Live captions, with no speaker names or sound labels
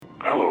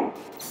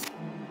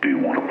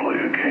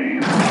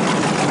pain.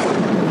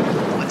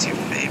 What's your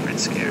favorite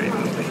scary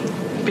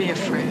movie? Be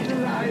afraid.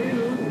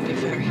 Be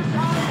very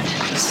afraid.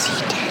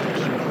 See dead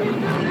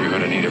people. You're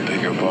gonna need a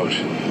bigger boat.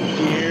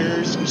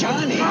 Here's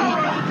Johnny. The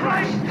power of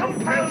Christ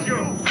compels you!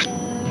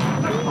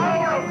 The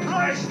power of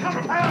Christ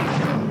compels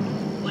you!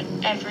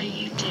 Whatever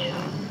you do,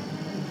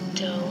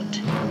 don't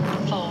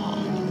fall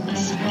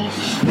asleep.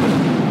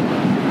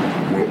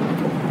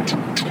 Welcome to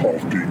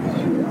Talking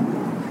Horror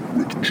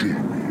with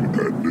Jamie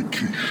and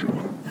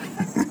Nikisha.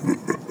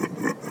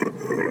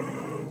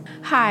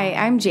 Hi,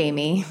 I'm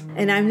Jamie.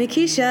 And I'm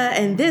Nikisha,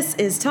 and this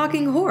is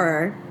Talking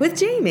Horror with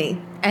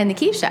Jamie. And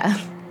Nikisha.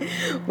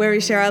 Where we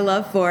share our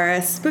love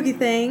for spooky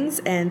things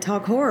and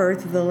talk horror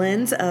through the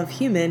lens of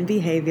human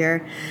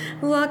behavior.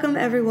 Welcome,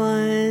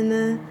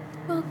 everyone.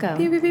 Welcome.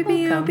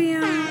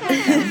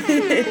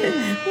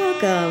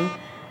 Welcome.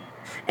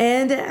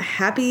 And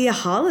happy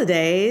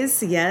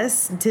holidays.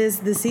 Yes, 'tis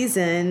the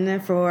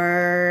season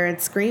for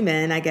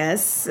screaming, I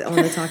guess, on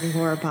the Talking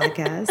Horror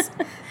podcast.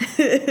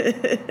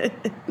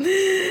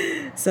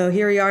 So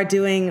here we are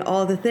doing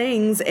all the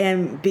things,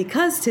 and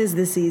because 'tis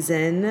the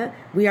season,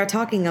 we are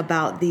talking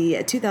about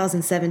the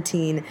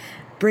 2017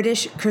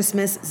 British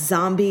Christmas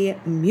zombie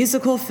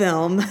musical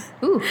film,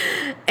 Ooh.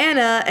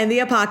 Anna and the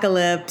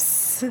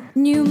Apocalypse.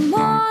 New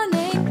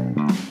morning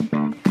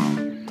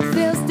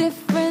feels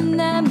different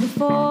than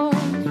before.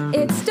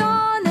 It's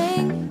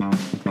dawning,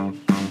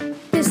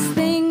 this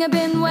thing I've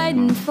been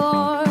waiting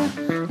for,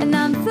 and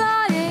I'm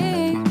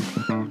flying.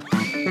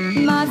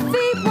 My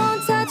feet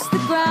won't touch the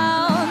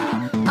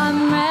ground.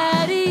 I'm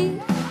ready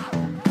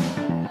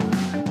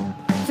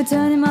for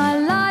turning my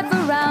life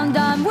around.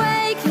 I'm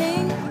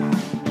waking.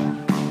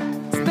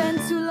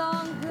 Spent too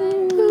long.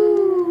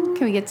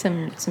 Can we get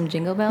some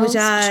jingle bells? Which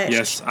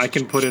Yes, I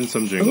can put in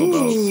some jingle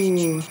bells.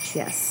 Ooh,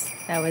 yes.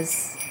 That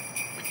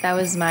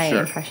was my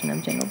Sure. impression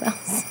of jingle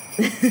bells.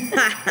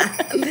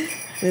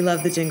 We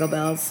love the jingle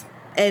bells.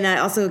 And I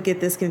also get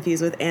this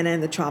confused with Anna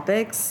in the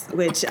Tropics,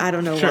 which I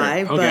don't know Sure,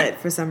 why, okay. but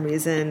for some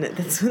reason,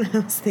 that's what I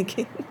was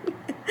thinking.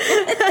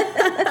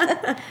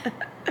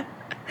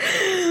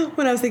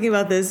 When I was thinking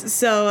about this.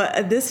 So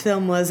this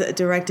film was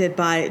directed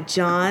by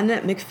John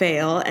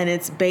McPhail, and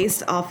it's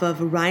based off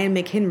of Ryan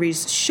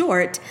McHenry's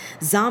short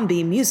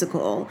Zombie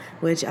Musical,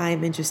 which I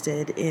am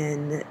interested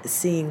in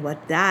seeing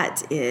what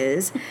that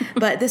is.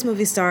 But this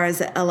movie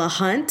stars Ella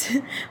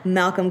Hunt,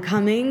 Malcolm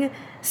Cumming,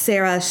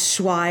 Sarah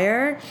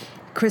Schweier,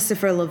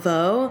 Christopher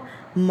Laveau,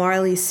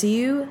 Marley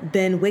Siu,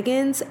 Ben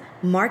Wiggins,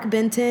 Mark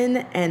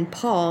Benton, and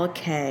Paul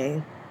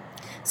Kaye.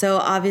 So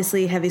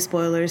obviously heavy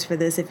spoilers for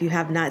this if you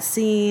have not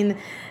seen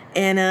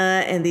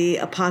Anna and the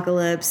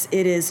Apocalypse.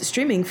 It is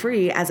streaming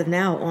free as of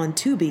now on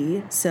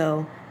Tubi,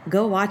 so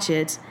go watch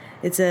it.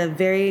 It's a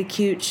very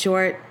cute,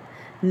 short,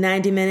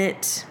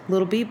 90-minute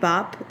little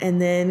bebop,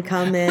 and then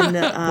come and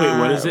Wait,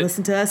 what is it?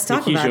 listen to us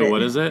talk Nikisha, about it.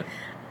 what is it?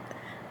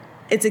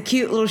 It's a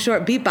cute little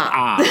short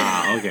bebop.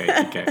 Okay.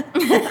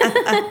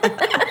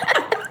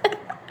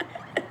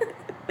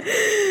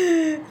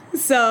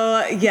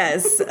 So,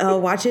 yes,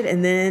 watch it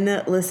and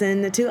then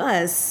listen to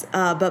us.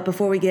 But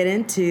before we get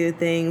into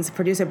things,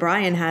 Producer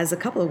Brian has a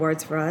couple of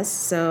words for us.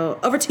 So,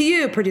 over to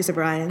you, Producer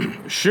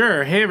Brian.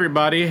 Sure. Hey,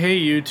 everybody. Hey,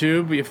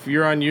 YouTube. If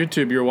you're on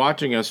YouTube, you're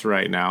watching us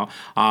right now.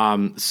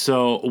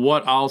 So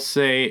what I'll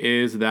say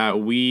is that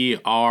we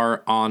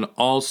are on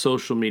all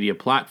social media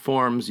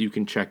platforms. You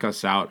can check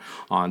us out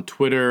on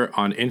Twitter,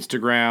 on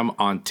Instagram,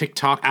 on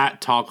TikTok, at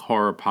Talk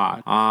Horror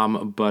Pod.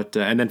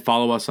 And then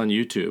follow us on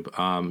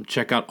YouTube.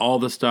 Check out all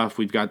the stuff.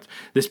 We've got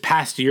this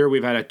past year,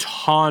 we've had a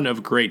ton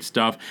of great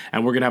stuff,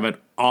 and we're going to have an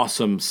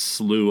awesome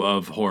slew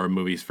of horror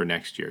movies for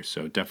next year.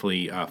 So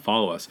definitely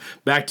follow us.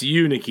 Back to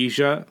you,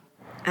 Nikisha.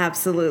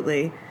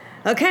 Absolutely.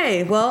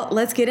 Okay, well,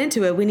 let's get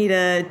into it. We need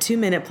a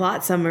 2-minute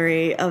plot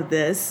summary of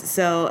this.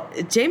 So,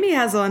 Jamie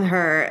has on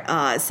her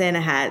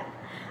Santa hat.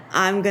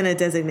 I'm going to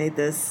designate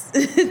this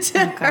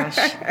to Gosh.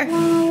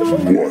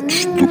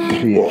 What's the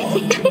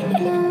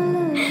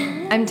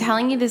plot? I'm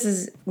telling you this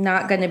is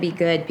not going to be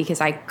good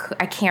because I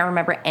can't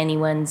remember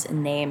anyone's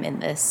name in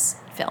this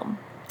film.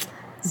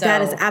 So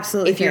That is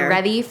absolutely if you're fair.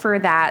 ready for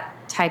that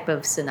type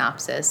of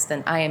synopsis,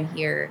 then I am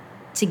here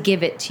to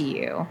give it to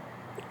you.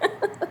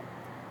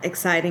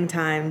 Exciting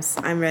times.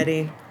 I'm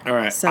ready. All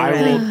right, So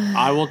ready.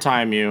 I will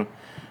time you.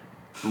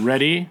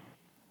 Ready,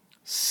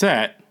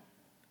 set,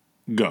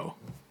 go.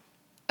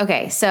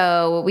 Okay,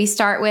 so we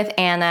start with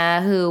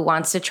Anna, who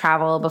wants to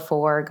travel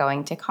before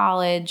going to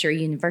college or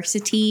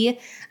university,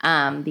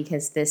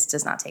 because this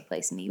does not take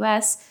place in the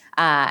U.S.,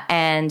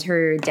 and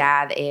her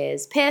dad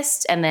is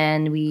pissed, and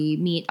then we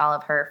meet all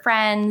of her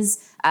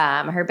friends.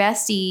 Her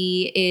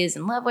bestie is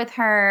in love with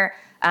her.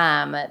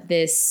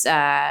 This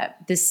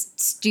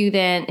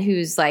student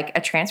who's like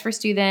a transfer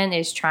student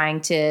is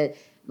trying to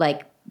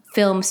like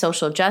film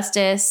social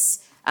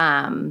justice.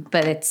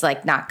 But it's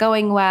like not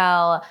going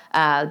well.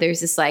 There's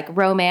this like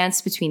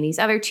romance between these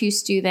other two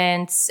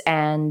students,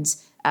 and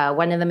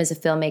one of them is a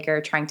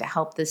filmmaker trying to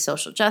help this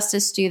social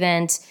justice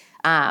student.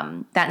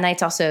 That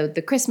night's also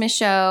the Christmas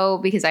show,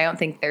 because I don't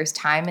think there's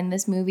time in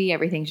this movie.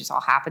 Everything's just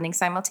all happening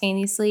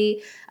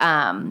simultaneously.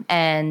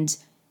 And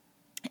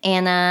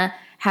Anna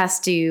has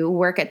to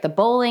work at the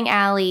bowling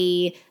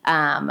alley.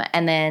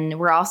 And then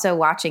we're also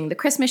watching the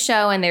Christmas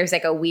show, and there's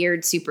like a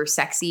weird, super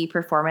sexy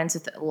performance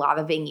with a lot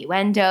of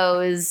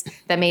innuendos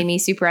that made me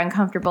super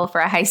uncomfortable for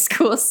a high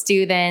school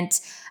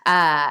student.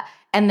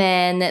 And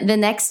then the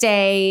next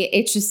day,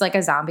 it's just like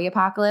a zombie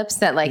apocalypse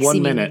that like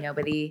seemingly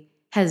nobody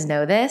has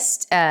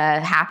noticed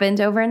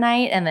happened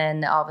overnight. And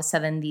then all of a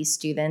sudden these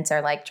students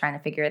are like trying to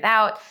figure it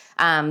out.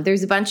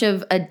 There's a bunch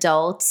of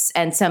adults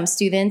and some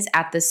students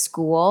at the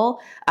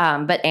school,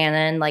 but Anna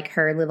and like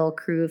her little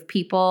crew of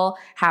people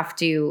have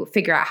to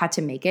figure out how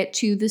to make it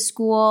to the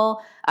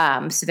school.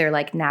 So they're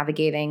like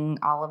navigating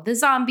all of the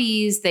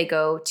zombies. They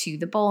go to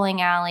the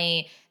bowling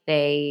alley.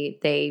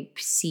 They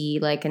see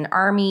like an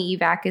army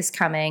evac is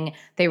coming.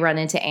 They run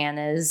into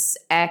Anna's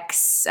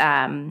ex,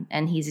 and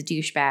he's a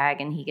douchebag,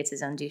 and he gets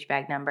his own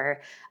douchebag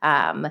number.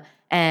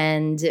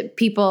 And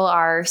people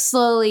are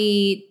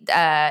slowly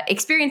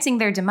experiencing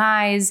their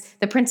demise.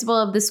 The principal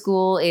of the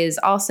school is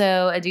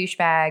also a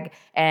douchebag,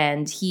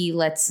 and he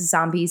lets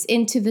zombies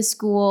into the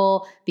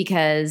school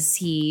because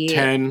he,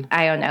 10,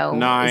 I don't know,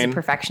 9. is a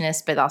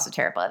perfectionist, but also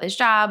terrible at his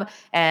job.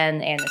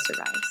 And Anna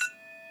survives.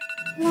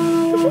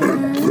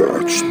 And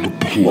that's the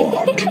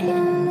plot.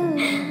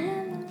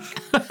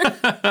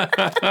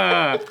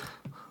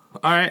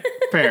 All right,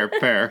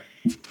 fair.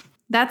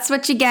 That's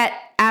what you get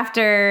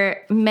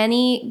after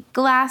many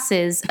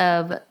glasses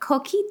of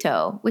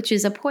coquito, which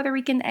is a Puerto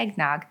Rican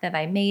eggnog that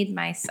I made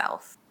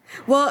myself.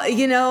 Well,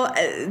 you know,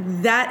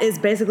 that is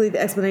basically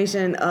the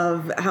explanation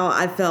of how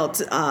I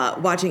felt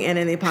watching Anna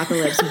and the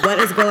Apocalypse. What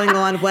is going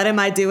on? What am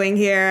I doing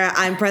here?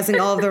 I'm pressing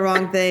all of the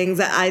wrong things,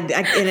 and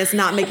it's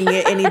not making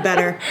it any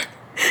better.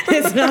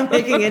 It's not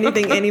making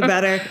anything any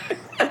better.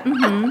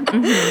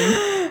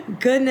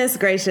 Goodness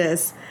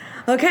gracious.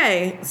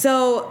 Okay,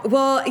 so,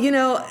 well, you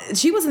know,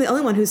 she wasn't the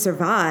only one who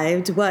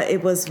survived.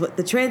 It was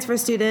the transfer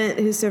student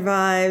who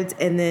survived,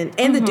 and the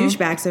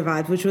douchebag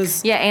survived, which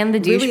was and the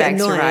douchebag really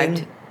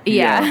survived.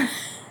 Yeah.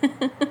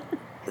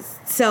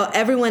 So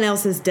everyone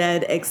else is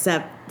dead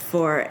except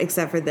for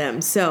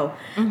them. So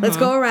let's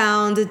go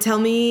around. Tell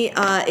me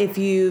if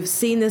you've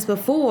seen this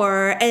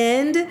before,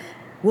 and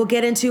we'll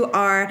get into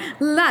our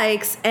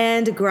likes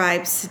and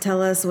gripes.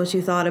 Tell us what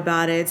you thought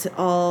about it.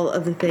 All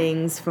of the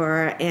things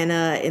for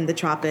Anna in the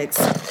Tropics.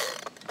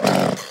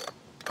 And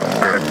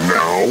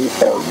now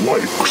our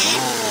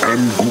likes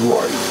and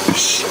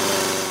gripes.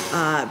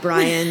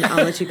 Brian,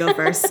 I'll let you go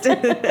first.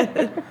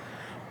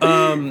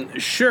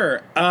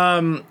 Sure.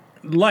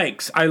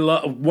 Likes. I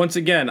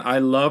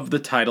love the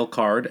title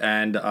card,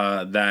 and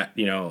that,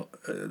 you know,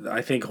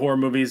 I think horror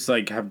movies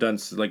like have done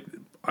like.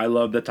 I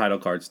love the title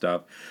card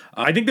stuff.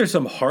 I think there's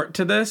some heart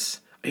to this.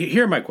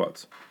 Here are my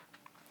quotes.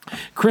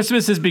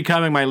 Christmas is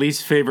becoming my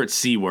least favorite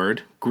C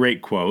word.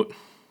 Great quote.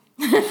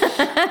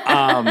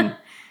 The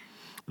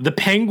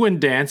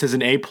penguin dance is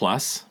an A+.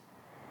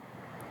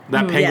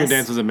 That penguin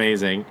dance was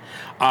amazing.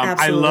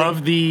 I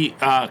love the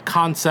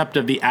concept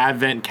of the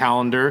Advent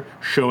calendar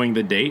showing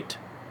the date.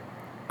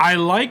 I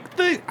like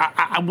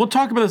we'll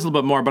talk about this a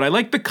little bit more, but I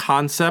like the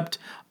concept.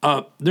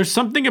 There's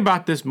something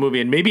about this movie,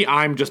 and maybe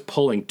I'm just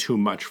pulling too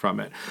much from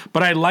it,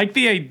 but I like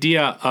the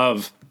idea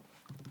of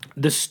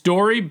the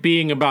story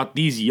being about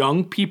these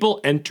young people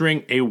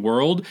entering a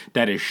world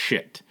that is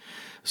shit.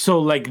 So,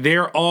 like,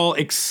 they're all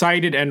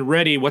excited and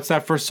ready. What's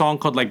that first song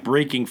called? Like,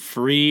 Breaking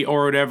Free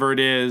or whatever it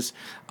is.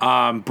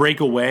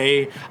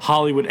 Breakaway,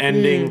 Hollywood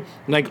Ending,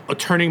 like,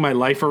 Turning My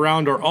Life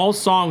Around, are all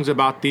songs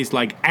about these,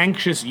 like,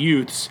 anxious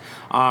youths,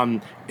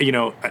 you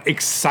know,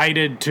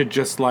 excited to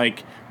just,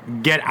 like,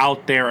 get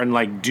out there and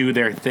like do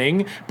their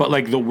thing, but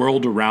like the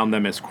world around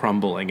them is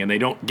crumbling and they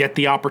don't get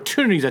the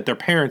opportunities that their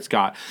parents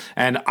got.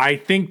 And I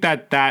think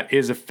that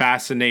is a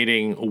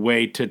fascinating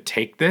way to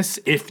take this,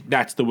 if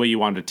that's the way you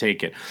want to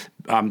take it.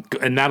 And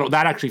that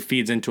actually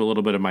feeds into a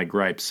little bit of my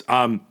gripes.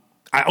 I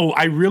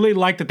really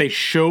like that they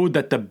showed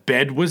that the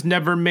bed was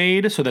never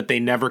made, so that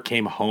they never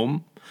came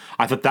home.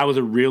 I thought that was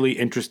a really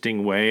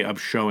interesting way of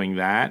showing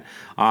that.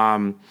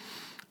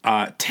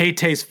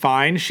 Tay-Tay's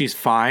fine. She's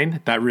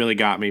fine. That really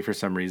got me for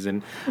some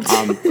reason.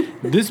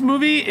 This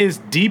movie is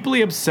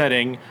deeply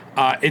upsetting.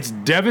 It's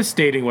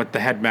devastating what the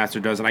headmaster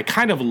does, and I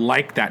kind of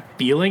like that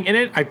feeling in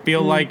it. I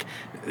feel like,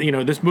 you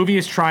know, this movie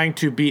is trying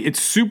to be, it's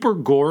super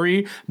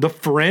gory. The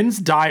friends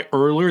die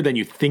earlier than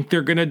you think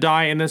they're going to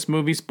die in this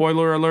movie.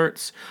 Spoiler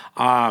alerts.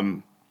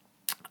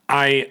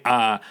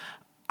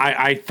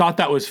 I thought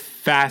that was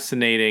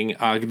fascinating.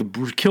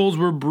 The kills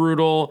were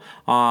brutal.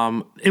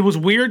 It was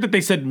weird that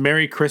they said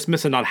Merry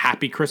Christmas and not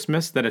Happy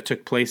Christmas, that it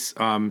took place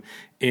in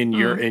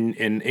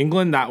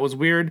England. That was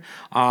weird.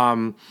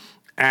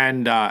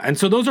 And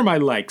so those are my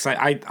likes.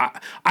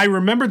 I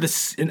remember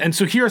this, and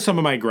so here are some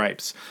of my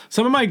gripes.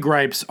 Some of my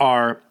gripes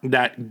are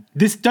that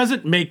this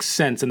doesn't make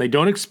sense, and they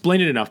don't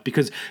explain it enough,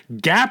 because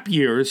gap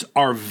years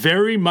are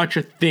very much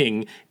a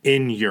thing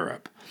in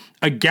Europe.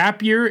 A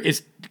gap year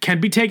is can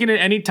be taken at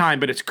any time,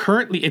 but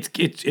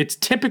it's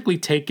typically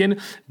taken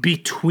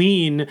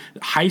between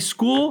high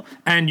school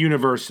and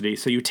university.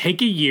 So you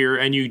take a year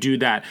and you do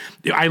that.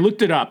 I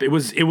looked it up. It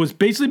was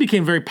basically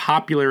became very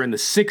popular in the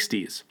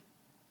 60s.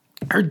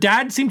 Her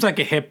dad seems like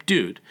a hip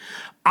dude.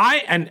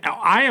 I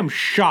am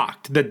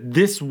shocked that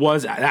this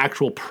was an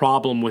actual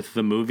problem with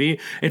the movie.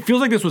 It feels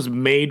like this was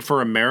made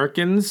for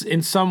Americans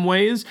in some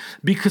ways,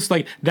 because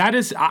like that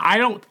is I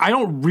don't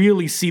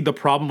really see the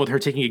problem with her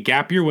taking a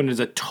gap year when it is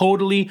a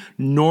totally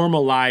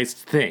normalized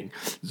thing,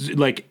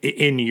 like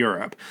in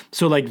Europe.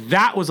 So like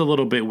that was a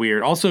little bit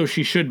weird. Also,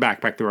 she should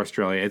backpack through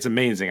Australia. It's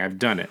amazing. I've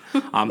done it.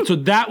 So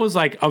that was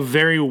like a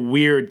very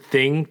weird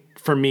thing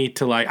for me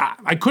to like.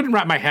 I couldn't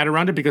wrap my head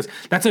around it because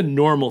that's a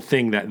normal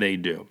thing that they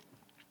do.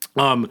 A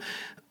lot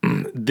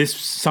of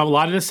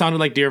this sounded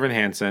like Dear Evan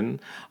Hansen.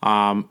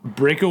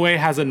 Breakaway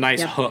has a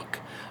nice hook.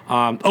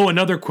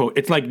 Another quote.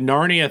 It's like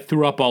Narnia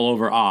threw up all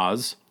over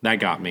Oz. That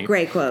got me.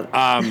 Great quote.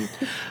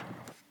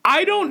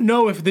 I don't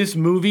know if this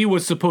movie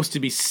was supposed to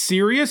be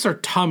serious or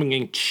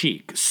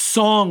tongue-in-cheek,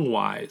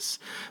 song-wise.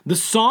 The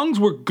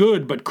songs were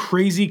good, but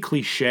crazy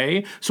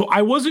cliche, so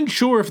I wasn't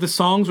sure if the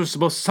songs were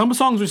some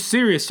songs were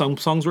serious, some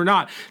songs were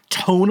not.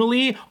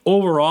 Tonally,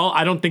 overall,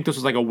 I don't think this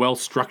was like a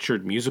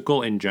well-structured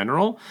musical in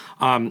general.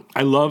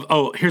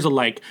 Here's a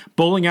like,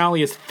 Bowling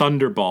Alley is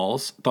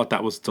Thunderballs. Thought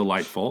that was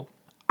delightful.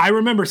 I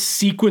remember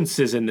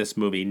sequences in this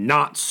movie,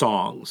 not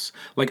songs.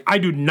 Like, I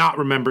do not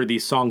remember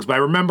these songs, but I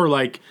remember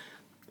like,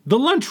 the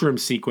lunchroom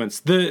sequence,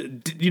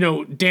 dancing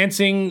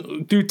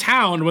through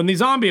town when the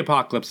zombie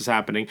apocalypse is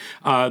happening,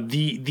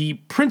 the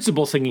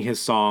principal singing his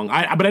song.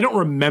 But I don't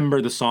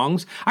remember the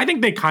songs. I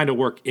think they kind of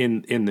work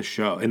in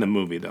the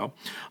movie though.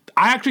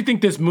 I actually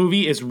think this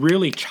movie is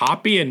really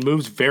choppy and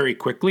moves very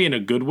quickly in a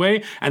good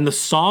way, and the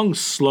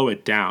songs slow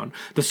it down.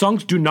 The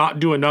songs do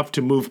not do enough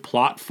to move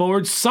plot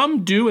forward.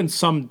 Some do and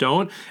some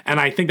don't, and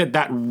I think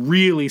that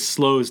really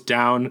slows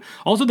down.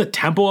 Also, the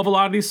tempo of a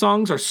lot of these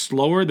songs are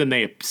slower than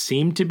they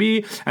seem to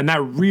be, and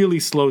that really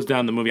slows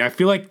down the movie. I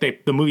feel like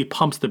the movie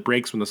pumps the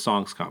brakes when the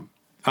songs come.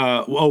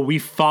 We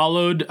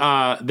followed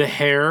the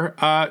hair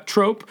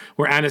trope,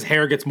 where Anna's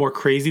hair gets more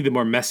crazy the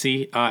more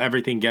messy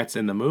everything gets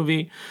in the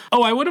movie.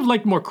 I would have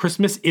liked more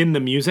Christmas in the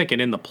music and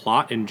in the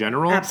plot in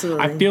general.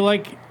 Absolutely. I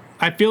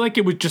feel like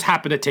it would just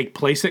happen to take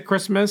place at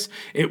Christmas.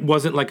 It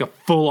wasn't like a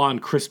full-on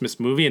Christmas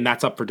movie, and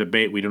that's up for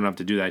debate. We don't have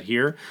to do that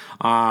here.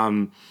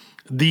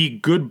 The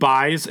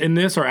goodbyes in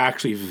this are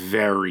actually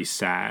very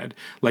sad.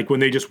 Like when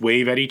they just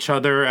wave at each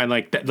other and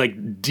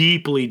like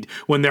deeply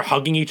when they're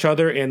hugging each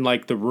other in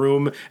like the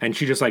room, and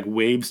she just like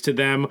waves to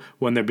them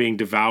when they're being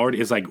devoured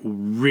is like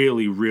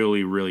really,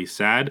 really, really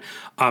sad.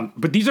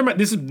 But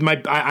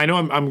I know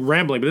I'm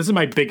rambling, but this is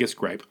my biggest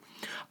gripe.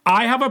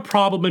 I have a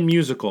problem in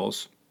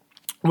musicals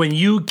when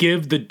you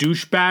give the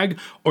douchebag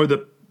or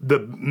the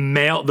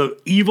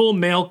evil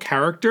male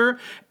character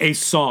a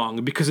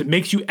song, because it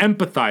makes you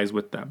empathize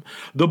with them.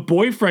 The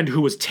boyfriend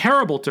who was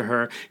terrible to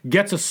her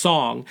gets a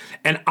song,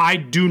 and I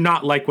do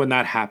not like when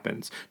that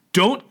happens.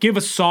 Don't give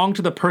a song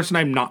to the person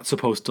I'm not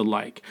supposed to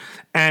like.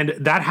 And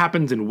that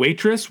happens in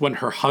Waitress when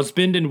her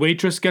husband in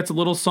Waitress gets a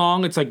little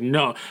song. It's like,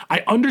 no,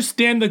 I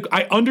understand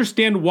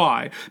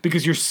why,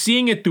 because you're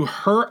seeing it through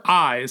her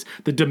eyes,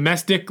 the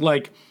domestic,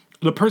 like,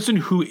 the person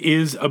who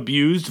is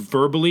abused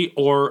verbally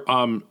or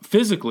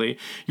physically.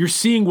 You're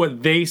seeing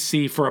what they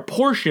see for a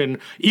portion,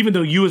 even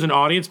though you as an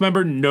audience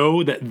member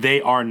know that they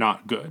are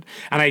not good.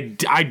 And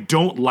I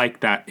don't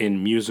like that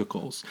in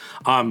musicals.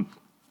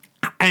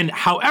 And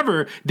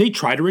however, they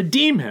try to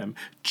redeem him,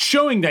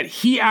 showing that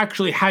he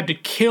actually had to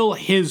kill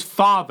his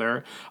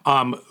father,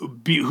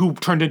 who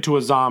turned into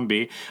a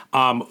zombie,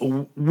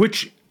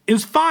 which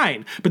is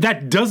fine. But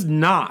that does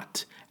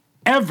not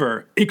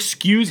ever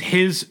excuse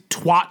his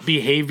twat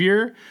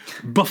behavior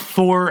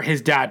before his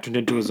dad turned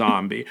into a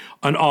zombie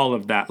and all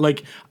of that.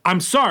 Like, I'm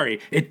sorry,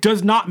 it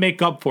does not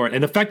make up for it.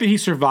 And the fact that he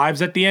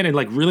survives at the end and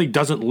like really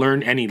doesn't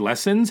learn any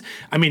lessons.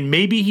 I mean,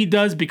 maybe he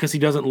does because he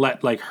doesn't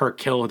let like her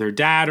kill their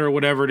dad or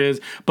whatever it is.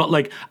 But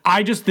like,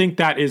 I just think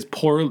that is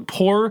poor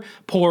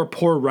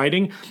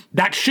writing.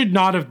 That should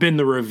not have been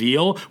the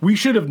reveal. We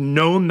should have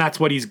known that's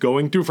what he's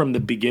going through from the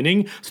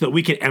beginning so that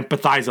we can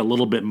empathize a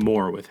little bit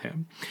more with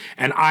him.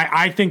 And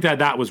I think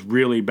that was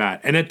really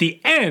bad. And at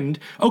the end,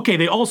 okay,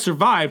 they all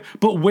survive,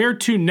 but where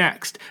to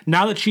next?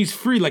 Now that she's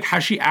free, like,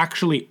 has she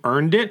actually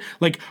earned it?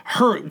 Like,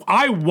 her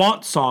I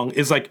Want song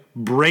is like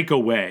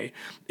Breakaway.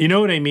 You know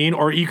what I mean?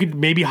 Or you could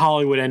maybe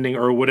Hollywood Ending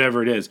or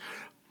whatever it is.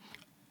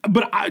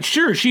 But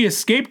sure, she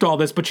escaped all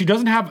this, but she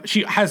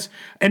has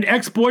an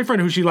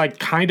ex-boyfriend who she like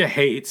kind of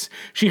hates.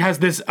 She has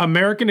this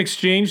American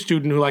exchange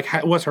student who like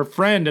was her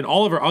friend, and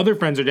all of her other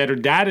friends are dead. Her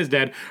dad is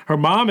dead. Her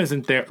mom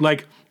isn't there.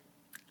 Like,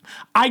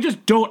 I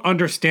just don't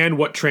understand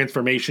what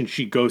transformation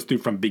she goes through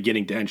from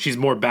beginning to end. She's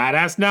more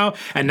badass now,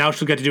 and now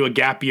she'll get to do a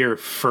gap year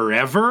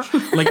forever.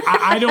 Like,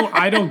 I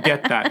don't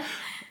get that.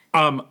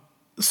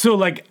 So,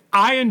 like,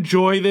 I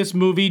enjoy this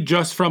movie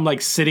just from,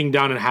 like, sitting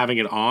down and having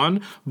it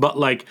on. But,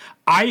 like,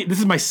 this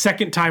is my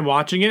second time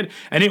watching it,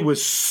 and it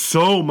was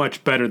so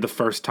much better the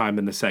first time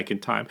than the second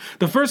time.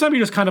 The first time,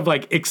 you're just kind of,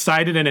 like,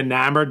 excited and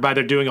enamored by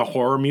they're doing a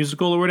horror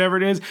musical or whatever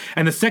it is.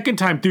 And the second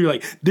time through,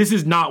 like, this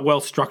is not well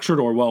structured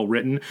or well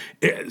written.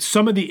 I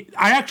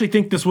actually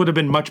think this would have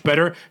been much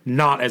better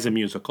not as a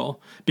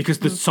musical, because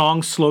the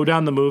songs slow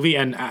down the movie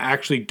and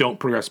actually don't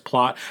progress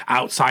plot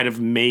outside of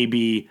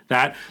maybe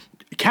that.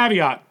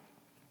 Caveat.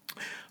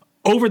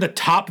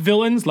 Over-the-top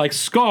villains like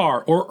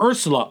Scar or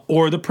Ursula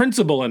or the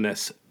principal in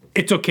this,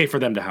 it's okay for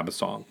them to have a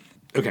song.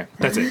 Okay,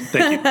 that's it.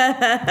 Thank you.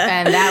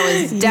 And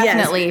that was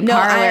definitely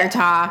parlor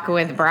talk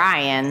with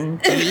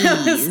Brian.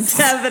 It was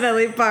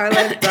definitely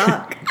parlor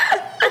talk.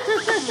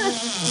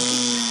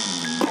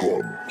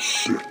 Come,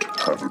 sit,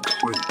 have a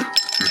drink.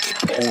 It's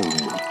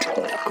parlor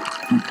talk.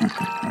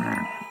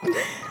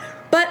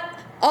 But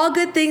all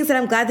good things that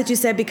I'm glad that you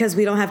said, because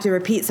we don't have to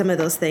repeat some of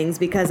those things,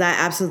 because I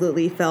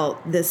absolutely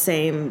felt the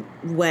same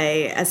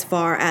way as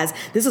far as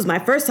this was my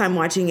first time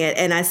watching it,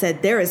 and I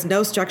said there is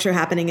no structure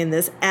happening in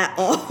this at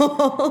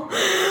all.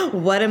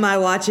 What am I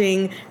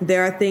watching?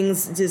 There are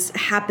things just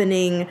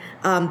happening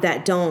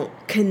that don't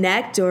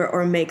connect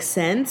or make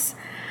sense.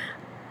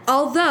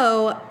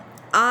 Although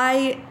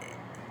I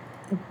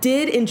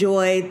did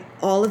enjoy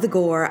all of the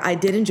gore. I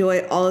did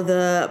enjoy all of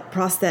the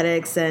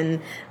prosthetics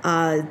and,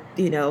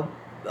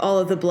 all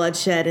of the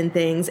bloodshed and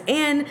things.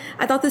 And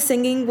I thought the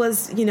singing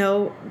was,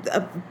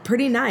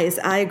 pretty nice.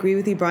 I agree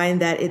with you, Brian,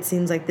 that it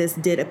seems like this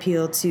did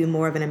appeal to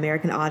more of an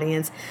American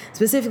audience,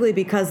 specifically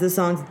because the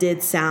songs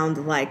did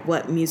sound like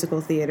what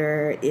musical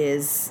theater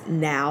is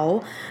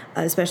now,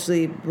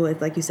 especially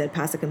with, like you said,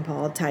 Pasek and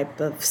Paul type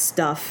of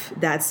stuff.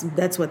 That's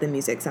what the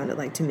music sounded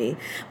like to me.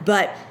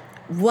 But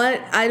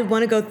what I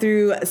want to go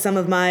through some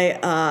of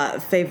my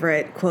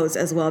favorite quotes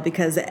as well,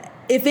 because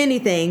if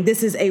anything,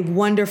 this is a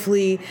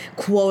wonderfully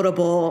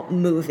quotable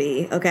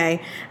movie,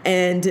 okay?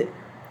 And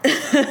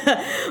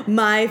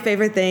my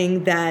favorite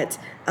thing that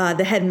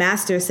the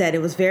headmaster said,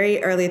 it was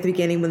very early at the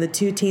beginning when the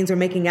two teens were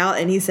making out,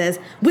 and he says,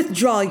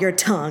 "Withdraw your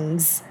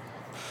tongues."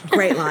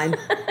 Great line.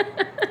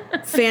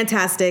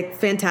 Fantastic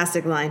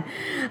line.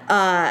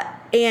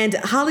 And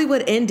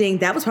Hollywood Ending,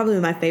 that was probably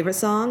my favorite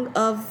song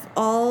of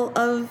all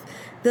of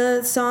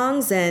the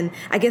songs, and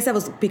I guess that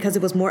was because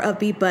it was more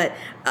upbeat. But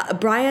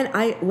Brian,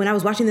 when I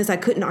was watching this, I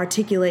couldn't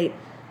articulate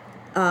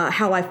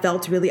how I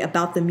felt really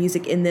about the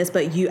music in this,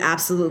 but you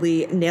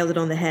absolutely nailed it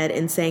on the head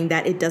in saying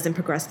that it doesn't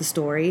progress the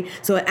story.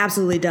 So it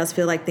absolutely does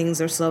feel like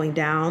things are slowing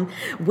down.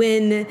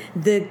 When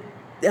the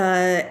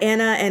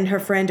Anna and her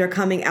friend are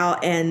coming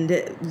out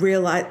and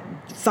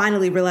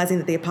finally realizing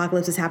that the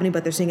apocalypse is happening,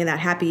 but they're singing that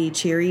happy,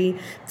 cheery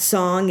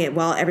song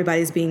while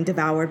everybody's being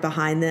devoured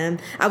behind them.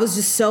 I was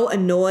just so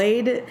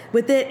annoyed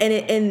with it,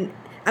 and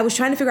I was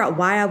trying to figure out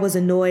why I was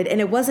annoyed, and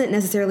it wasn't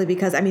necessarily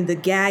because, the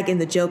gag and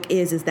the joke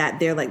is that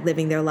they're like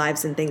living their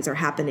lives and things are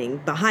happening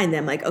behind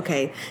them. Like,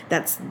 okay,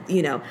 that's,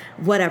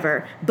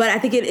 whatever. But I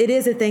think it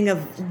is a thing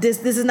of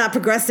this is not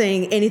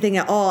progressing anything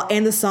at all.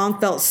 And the song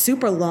felt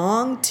super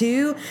long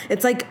too.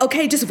 It's like,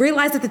 okay, just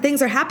realize that the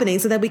things are happening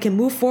so that we can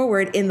move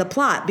forward in the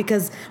plot,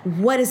 because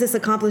what is this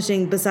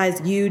accomplishing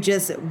besides you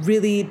just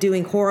really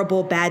doing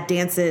horrible, bad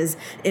dances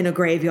in a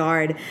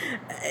graveyard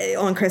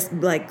on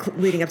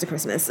leading up to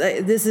Christmas?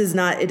 This is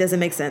not, it doesn't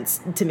make sense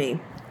to me.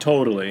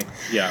 Totally.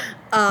 Yeah.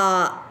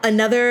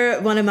 Another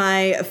one of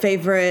my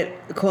favorite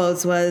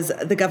quotes was,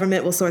 "The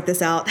government will sort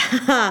this out,"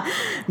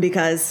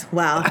 because,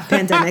 wow,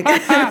 pandemic.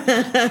 Yeah.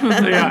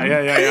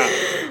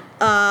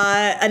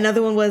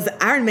 Another one was,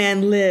 "Iron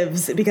Man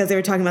lives," because they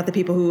were talking about the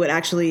people who would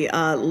actually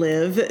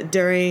live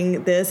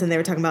during this, and they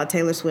were talking about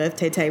Taylor Swift,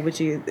 Tay-Tay, which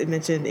you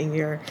mentioned in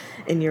your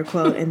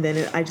quote, and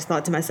then I just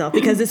thought to myself,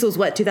 because this was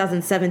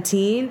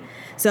 2017,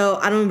 so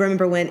I don't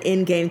remember when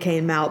Endgame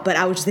came out, but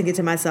I was just thinking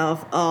to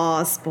myself,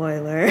 oh,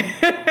 spoiler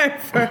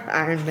for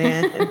Iron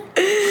Man.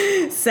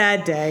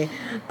 Sad day.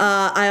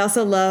 I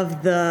also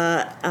love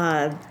the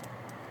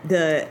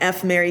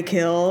F, Marry,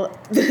 Kill,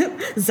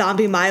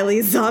 zombie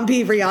Miley,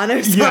 zombie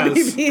Rihanna,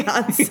 zombie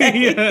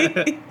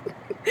Beyonce. Yeah.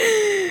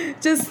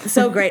 Just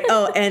so great.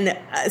 Oh, and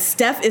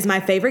Steph is my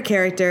favorite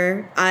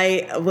character.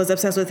 I was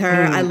obsessed with her.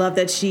 I love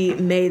that she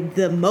made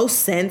the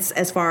most sense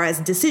as far as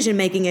decision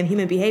making and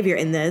human behavior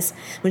in this.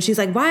 When she's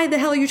like, "Why the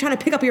hell are you trying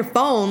to pick up your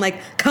phone? Like,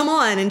 come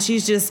on!" And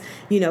she's just,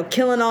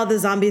 killing all the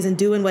zombies and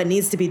doing what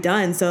needs to be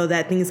done so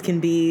that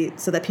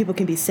people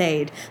can be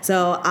saved.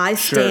 So I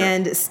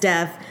stand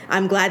Steph.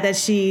 I'm glad that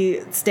she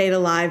stayed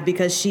alive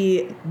because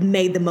she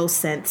made the most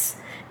sense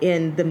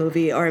in the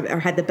movie, or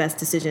had the best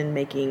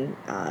decision-making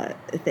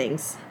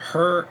things.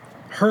 Her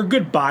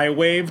goodbye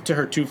wave to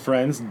her two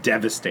friends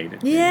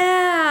devastated me.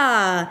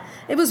 Yeah.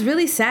 It was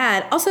really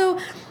sad. Also,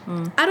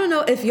 I don't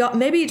know if y'all,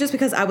 maybe just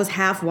because I was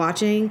half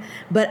watching,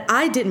 but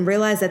I didn't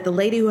realize that the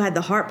lady who had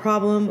the heart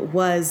problem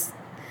was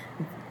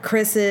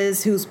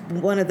who's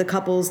one of the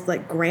couple's,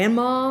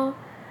 grandma,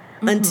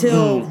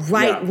 until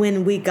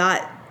when we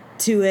got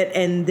to it,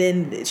 and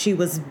then she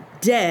was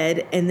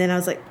dead, and then I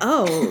was like,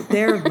 oh,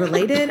 they're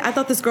related? I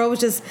thought this girl was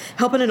just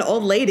helping an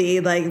old lady,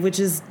 like, which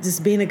is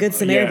just being a good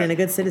Samaritan, a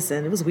good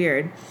citizen. It was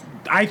weird.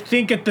 I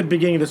think at the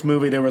beginning of this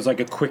movie there was like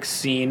a quick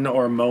scene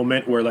or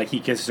moment where like he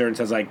kisses her and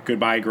says like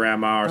goodbye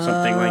grandma or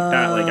something like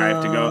that. Like I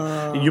have to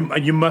go.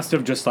 You must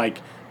have just like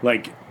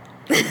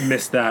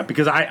missed that,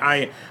 because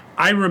I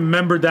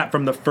remembered that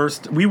from the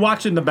first. We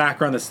watched it in the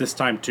background this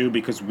time too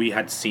because we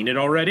had seen it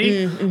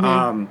already.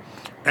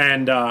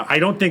 And I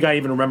don't think I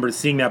even remember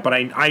seeing that, but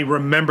I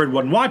remembered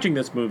when watching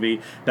this movie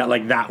that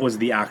like that was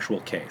the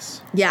actual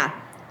case. Yeah.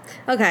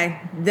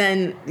 Okay.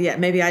 Then yeah,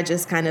 maybe I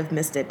just kind of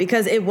missed it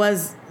because it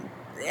was.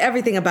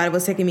 Everything about it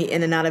was taking me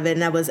in and out of it,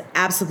 and I was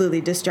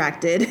absolutely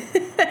distracted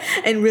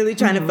and really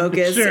trying to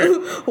focus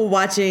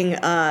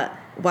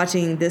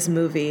watching this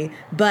movie.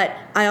 But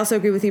I also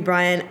agree with you,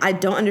 Brian. I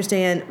don't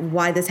understand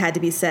why this had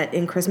to be set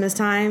in Christmas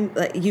time.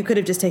 Like, you could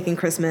have just taken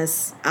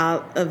Christmas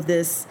out of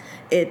this.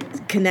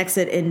 It connects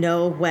it in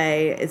no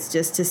way. It's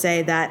just to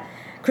say that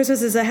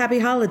Christmas is a happy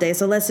holiday,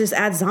 so let's just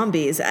add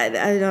zombies. I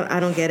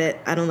don't get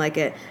it. I don't like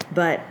it.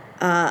 But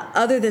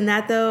other than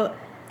that, though,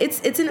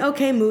 it's an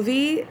okay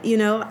movie. You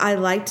know, I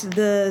liked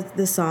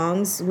the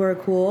songs were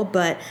cool,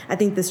 but I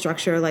think the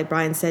structure, like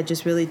Brian said,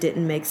 just really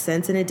didn't make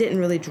sense, and it didn't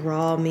really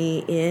draw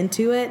me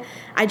into it.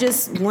 I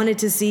just wanted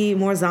to see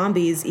more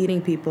zombies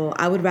eating people.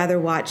 I would rather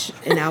watch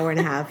an hour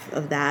and a half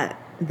of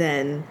that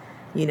than,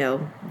 you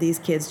know, these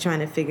kids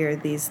trying to figure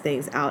these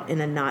things out in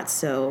a not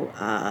so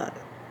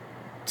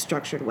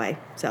structured way.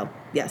 So,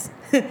 yes.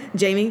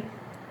 Jamie?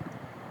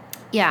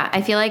 Yeah,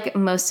 I feel like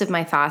most of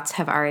my thoughts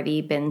have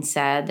already been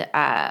said.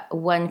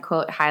 One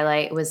quote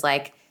highlight was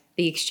like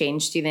the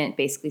exchange student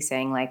basically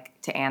saying like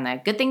to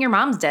Anna, good thing your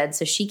mom's dead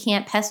so she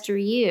can't pester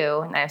you.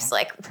 And I was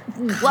like,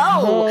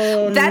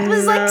 whoa, that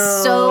was like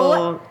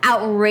so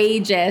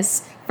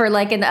outrageous for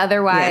like an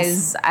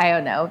otherwise, I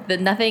don't know,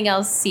 that nothing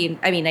else seemed,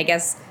 I mean, I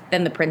guess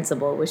then the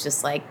principal was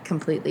just like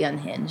completely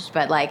unhinged.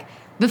 But like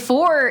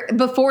before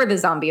the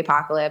zombie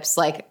apocalypse,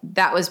 like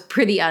that was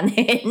pretty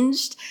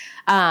unhinged.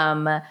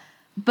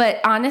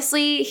 But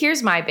honestly,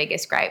 here's my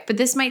biggest gripe, but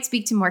this might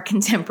speak to more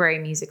contemporary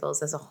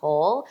musicals as a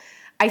whole.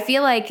 I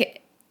feel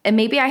like, and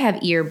maybe I have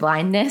ear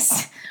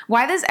blindness,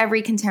 why does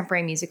every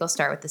contemporary musical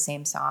start with the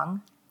same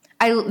song?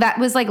 That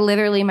was like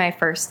literally my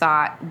first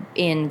thought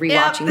in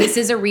rewatching. Yep. This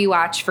is a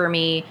rewatch for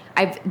me.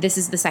 This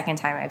is the second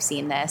time I've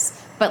seen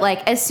this. But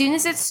like as soon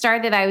as it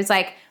started, I was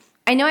like,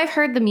 I know I've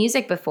heard the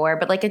music before,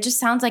 but like it just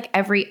sounds like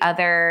every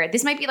other.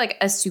 This might be like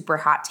a super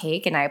hot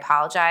take, and I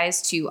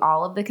apologize to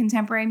all of the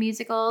contemporary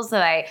musicals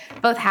that I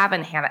both have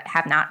and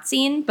have not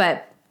seen,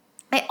 but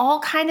it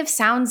all kind of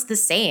sounds the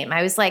same.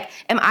 I was like,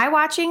 am I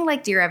watching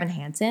like Dear Evan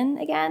Hansen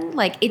again?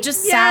 Like it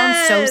just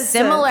sounds so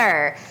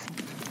similar.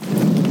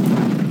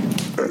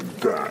 And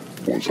that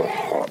was a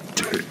hot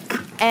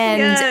take.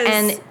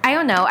 And I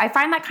don't know. I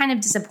find that kind of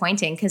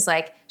disappointing because,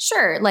 like,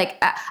 sure,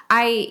 like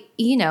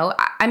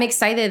I'm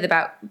excited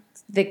about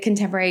the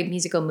contemporary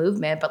musical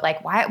movement, but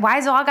like, why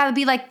is it all got to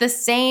be like the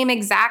same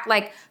exact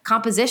like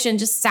composition?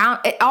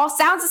 It all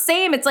sounds the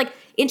same. It's like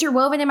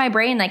interwoven in my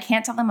brain, and I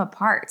can't tell them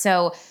apart.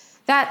 So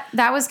that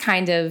was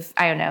kind of,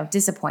 I don't know,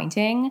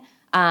 disappointing.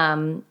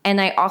 And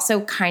I also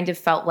kind of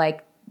felt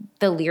like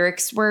the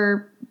lyrics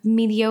were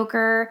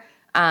mediocre.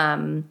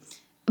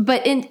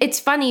 But it's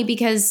funny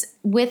because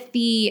with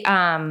the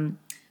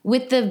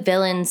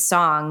villain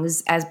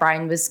songs, as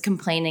Brian was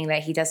complaining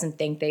that he doesn't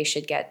think they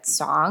should get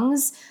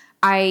songs,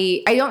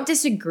 I don't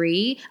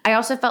disagree. I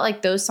also felt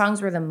like those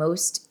songs were the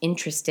most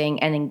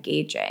interesting and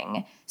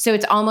engaging. So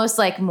it's almost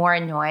like more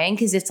annoying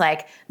because it's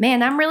like,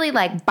 man, I'm really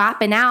like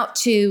bopping out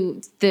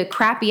to the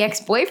crappy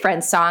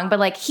ex-boyfriend song, but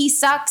like he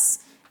sucks.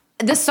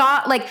 The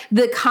song, like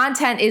the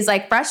content is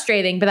like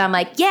frustrating, but I'm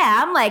like,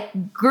 yeah, I'm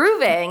like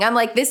grooving. I'm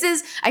like,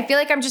 I feel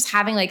like I'm just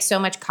having like so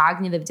much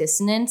cognitive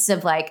dissonance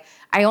of like,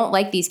 I don't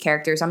like these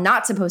characters. I'm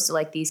not supposed to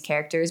like these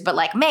characters, but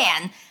like,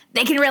 man,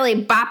 they can really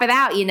bop it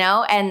out, you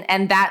know?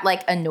 And that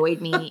like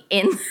annoyed me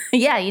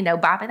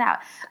bop it out.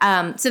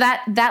 So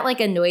that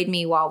like annoyed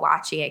me while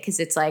watching it because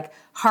it's like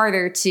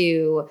harder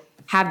to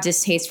have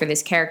distaste for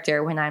this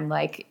character when I'm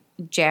like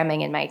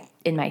jamming in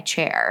my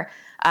chair.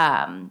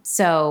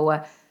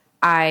 So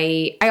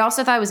I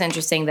also thought it was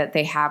interesting that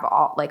they have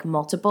all like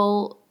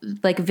multiple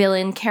like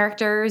villain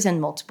characters and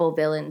multiple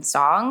villain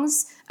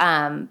songs.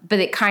 But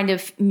it kind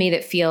of made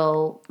it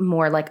feel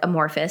more like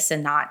amorphous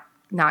and not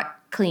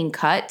clean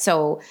cut.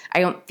 So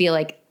I don't feel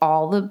like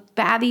all the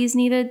baddies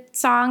needed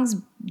songs.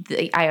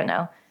 I don't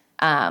know.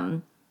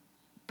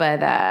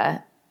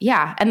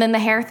 Yeah. And then the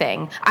hair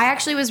thing. I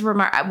actually was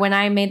when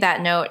I made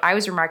that note, I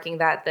was remarking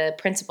that the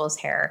principal's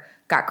hair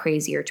got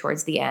crazier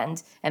towards the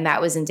end, and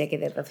that was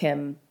indicative of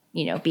him,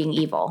 you know, being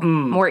evil,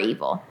 more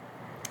evil.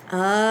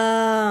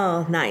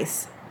 Oh,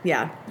 nice.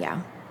 Yeah.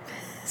 Yeah.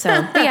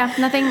 So, but yeah,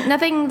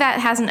 nothing that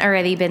hasn't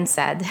already been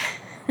said.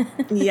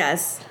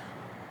 Yes.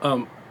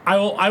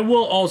 I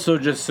will also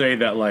just say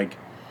that, like,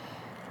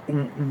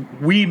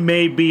 we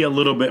may be a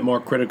little bit more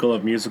critical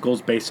of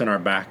musicals based on our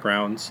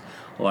backgrounds.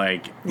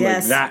 Like,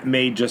 yes. Like that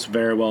may just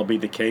very well be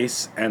the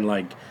case. And,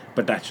 like,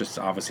 but that's just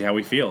obviously how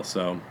we feel.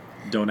 So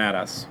don't at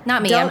us.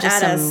 Not me. Don't I'm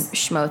just add some us.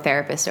 schmo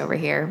therapist over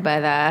here.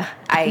 But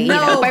by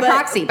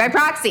but-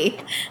 proxy.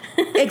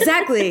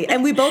 Exactly.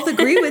 And we both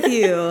agree with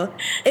you.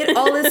 It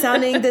all is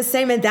sounding the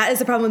same. And that is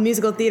the problem with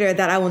musical theater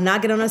that I will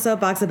not get on a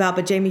soapbox about.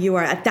 But Jamie, you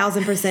are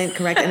 1,000%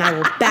 correct. And I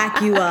will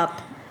back you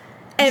up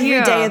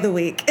every day of the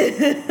week.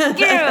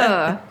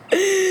 Yeah.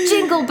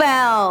 Jingle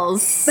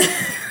bells.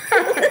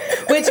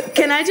 Which,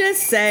 can I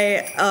just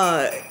say,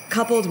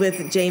 coupled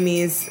with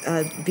Jamie's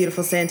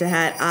beautiful Santa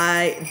hat,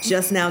 I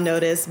just now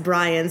noticed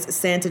Brian's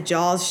Santa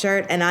Jaws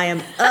shirt, and I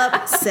am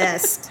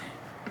obsessed.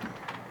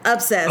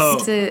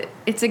 Obsessed. Oh.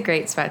 It's a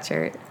great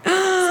sweatshirt.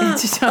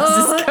 Santa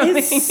Jaws is coming.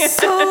 It's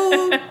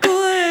so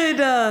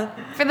good.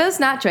 For those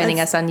not joining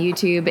us on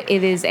YouTube,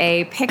 it is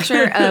a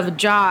picture of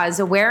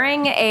Jaws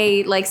wearing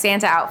a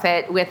Santa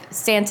outfit with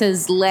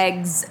Santa's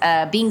legs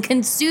being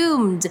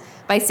consumed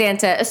by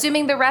Santa,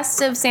 assuming the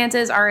rest of Santa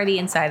is already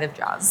inside of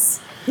Jaws.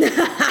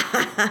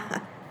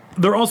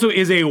 There also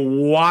is a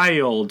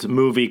wild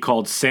movie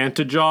called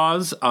Santa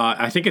Jaws.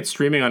 I think it's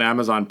streaming on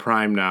Amazon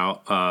Prime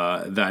now.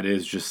 That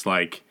is just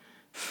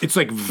it's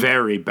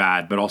very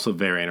bad, but also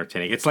very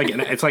entertaining. It's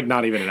like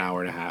not even an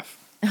hour and a half.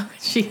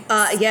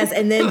 Yes,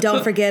 and then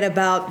don't forget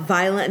about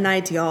Violent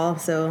Night, y'all.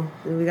 So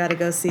we got to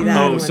go see that.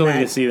 Oh, we still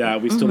need to see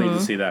that. We still need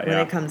to see that, when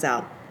it comes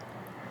out.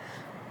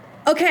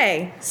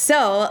 Okay,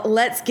 so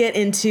let's get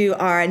into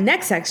our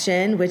next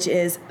section, which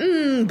is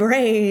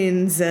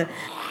brains.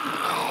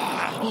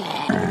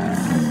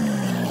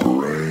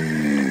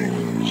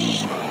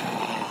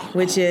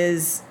 Which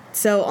is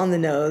so on the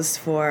nose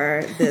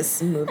for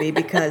this movie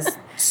because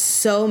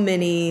so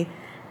many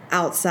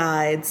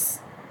insides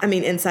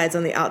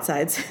on the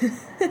outsides.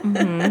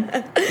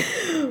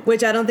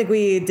 Which I don't think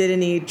we did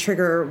any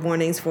trigger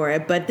warnings for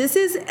it, but this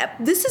is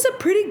a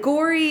pretty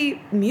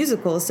gory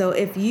musical. So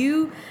if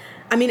you,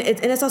 and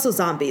it's also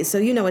zombies, so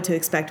you know what to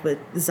expect with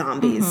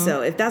zombies.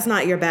 So if that's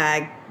not your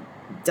bag,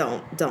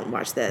 don't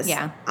watch this.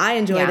 Yeah, I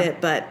enjoyed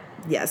it, but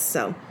yes.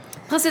 So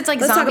plus it's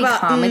let's zombie talk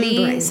about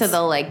comedy, brains. so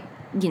they'll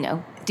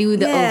do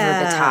the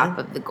over the top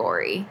of the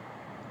gory.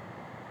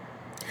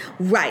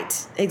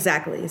 Right,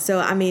 exactly.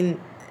 So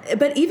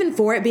but even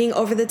for it being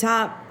over the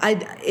top,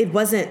 it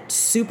wasn't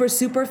super,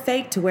 super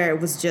fake to where it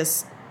was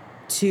just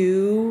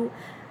too,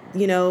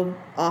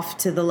 off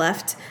to the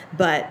left.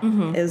 But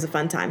it was a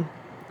fun time.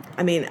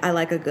 I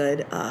like a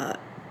good,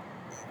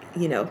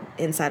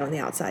 inside on the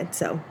outside.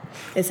 So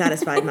it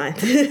satisfied my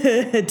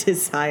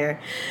desire.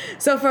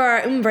 So for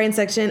our brain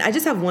section, I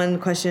just have one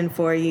question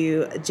for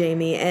you,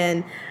 Jamie.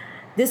 And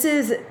this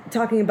is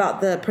talking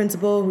about the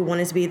principal who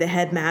wanted to be the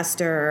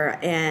headmaster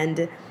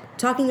and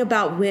talking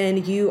about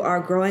when you are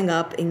growing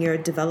up in your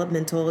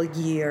developmental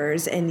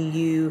years and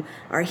you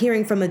are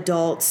hearing from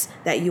adults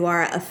that you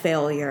are a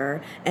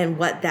failure and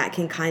what that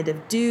can kind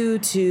of do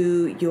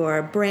to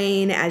your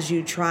brain as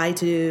you try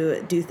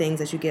to do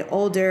things as you get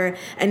older.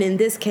 And in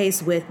this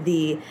case, with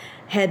the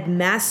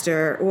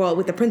headmaster,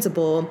 with the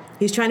principal,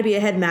 he's trying to be a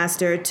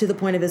headmaster to the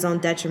point of his own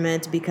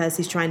detriment because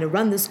he's trying to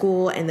run the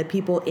school and the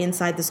people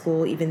inside the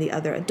school, even the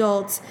other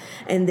adults,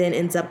 and then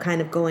ends up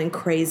kind of going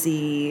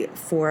crazy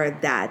for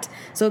that.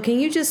 So can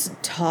you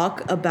just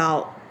talk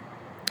about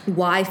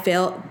why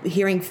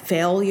hearing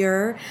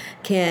failure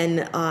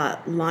can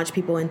launch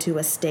people into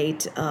a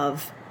state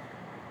of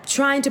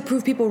trying to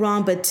prove people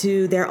wrong, but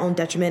to their own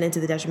detriment and to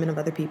the detriment of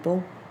other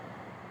people?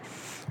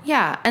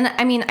 Yeah. And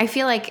I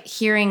feel like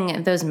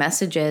hearing those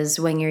messages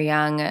when you're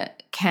young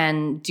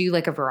can do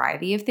a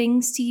variety of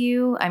things to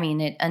you.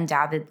 It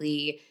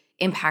undoubtedly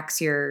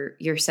impacts your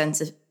sense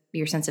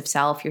of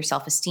self, your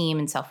self-esteem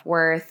and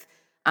self-worth,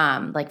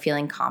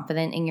 feeling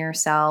confident in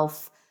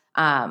yourself.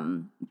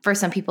 For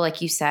some people,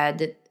 like you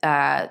said,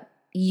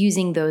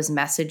 using those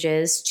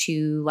messages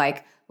to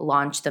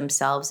launch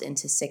themselves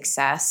into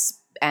success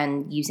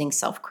and using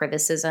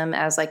self-criticism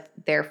as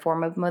their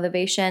form of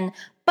motivation.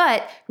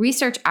 But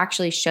research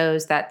actually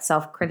shows that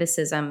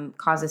self-criticism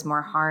causes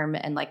more harm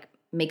and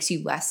makes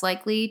you less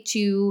likely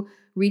to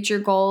reach your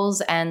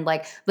goals. And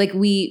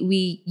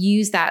we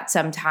use that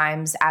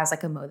sometimes as a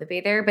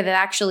motivator, but it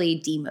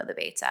actually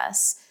demotivates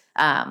us.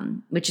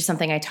 Which is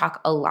something I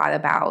talk a lot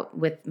about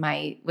with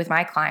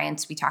my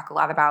clients. We talk a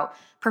lot about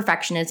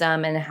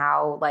perfectionism and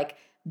how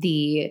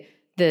the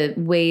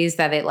ways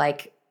that it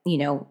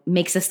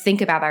makes us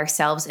think about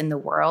ourselves in the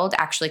world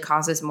actually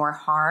causes more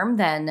harm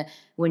than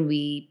when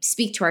we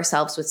speak to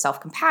ourselves with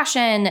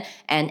self-compassion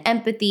and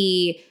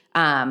empathy,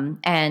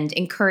 and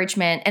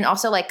encouragement, and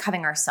also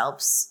cutting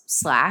ourselves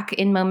slack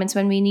in moments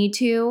when we need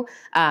to,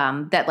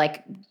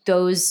 that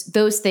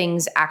those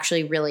things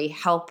actually really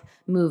help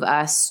move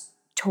us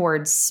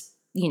towards,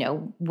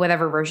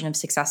 whatever version of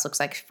success looks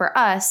like for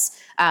us.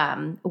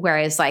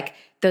 Whereas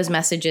those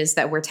messages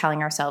that we're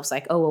telling ourselves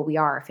oh, well, we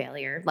are a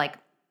failure,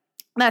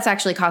 that's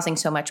actually causing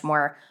so much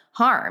more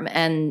harm.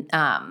 And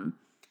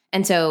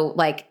so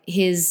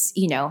his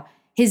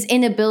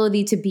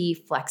inability to be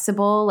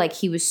flexible,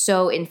 he was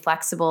so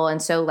inflexible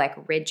and so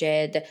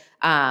rigid,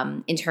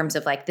 in terms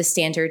of the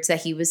standards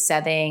that he was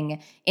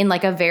setting in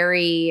a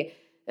very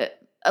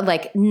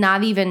like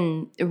not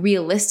even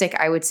realistic,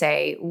 I would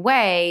say,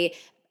 way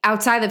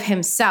outside of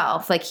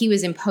himself. Like he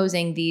was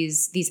imposing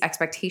these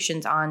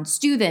expectations on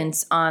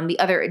students, on the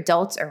other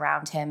adults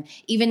around him.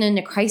 Even in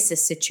a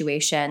crisis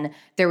situation,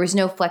 there was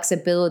no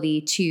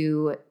flexibility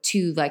to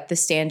like the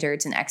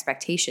standards and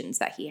expectations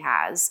that he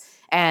has.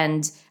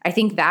 And I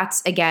think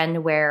that's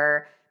again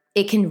where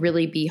it can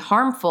really be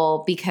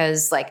harmful,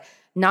 because like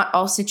not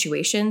all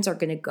situations are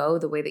going to go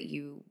the way that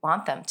you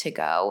want them to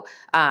go.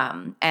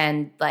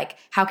 And like,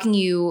 how can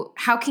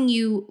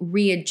you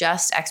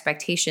readjust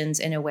expectations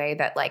in a way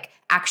that like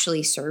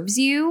actually serves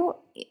you,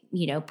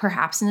 you know,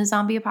 perhaps in a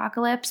zombie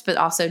apocalypse, but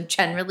also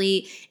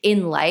generally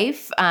in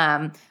life?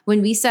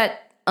 When we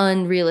set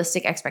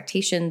unrealistic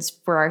expectations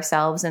for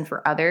ourselves and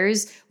for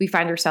others, we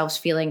find ourselves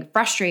feeling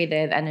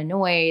frustrated and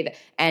annoyed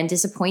and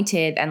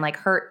disappointed and like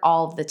hurt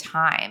all the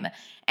time.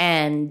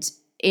 And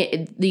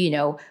you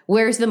know,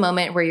 where's the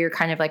moment where you're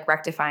kind of like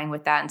rectifying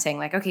with that and saying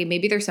like, okay,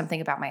 maybe there's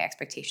something about my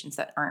expectations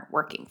that aren't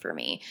working for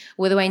me.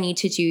 What do I need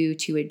to do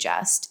to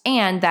adjust?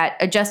 And that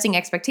adjusting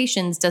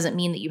expectations doesn't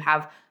mean that you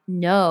have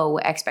no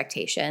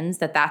expectations,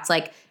 that's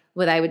like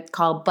what I would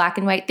call black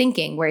and white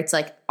thinking, where it's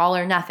like all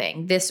or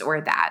nothing, this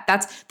or that.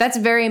 That's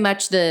very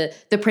much the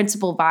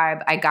principal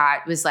vibe I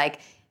got, was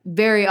like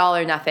very all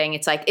or nothing.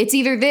 It's like, it's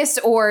either this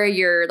or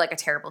you're like a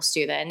terrible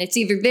student. It's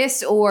either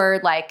this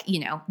or like, you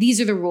know, these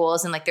are the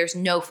rules, and like there's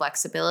no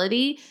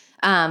flexibility.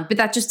 But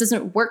that just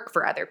doesn't work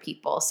for other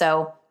people.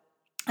 So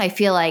I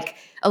feel like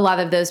a lot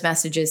of those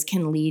messages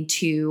can lead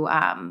to,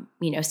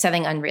 you know,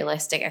 setting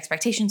unrealistic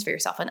expectations for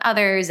yourself and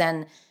others,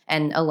 and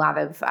a lot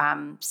of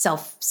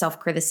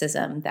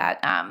self-criticism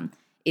that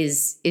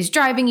is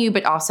driving you,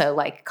 but also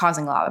like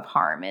causing a lot of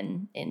harm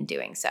in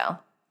doing so.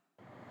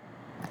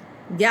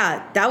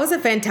 Yeah, that was a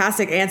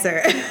fantastic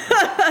answer.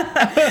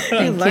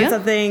 You learn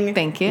something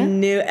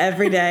new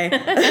every day.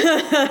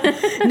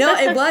 No,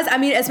 it was. I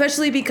mean,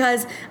 especially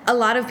because a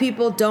lot of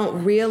people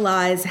don't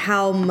realize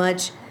how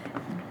much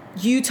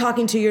you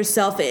talking to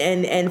yourself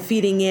and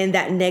feeding in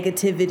that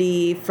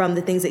negativity from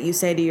the things that you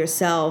say to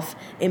yourself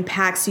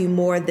impacts you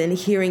more than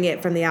hearing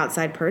it from the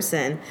outside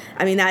person.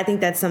 I mean, I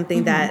think that's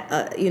something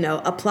that, you know,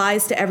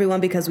 applies to everyone,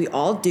 because we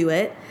all do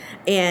it.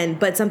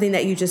 But something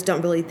that you just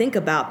don't really think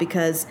about,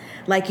 because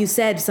like you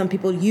said, some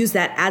people use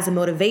that as a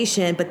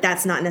motivation, but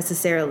that's not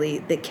necessarily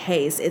the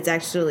case. It's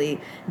actually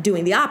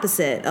doing the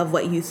opposite of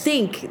what you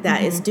think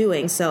that it's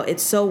doing. So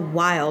it's so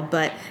wild,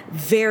 but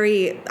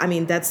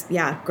that's,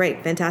 yeah,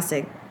 great.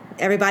 Fantastic.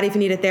 Everybody, if you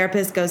need a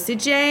therapist, go see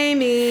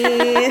Jamie.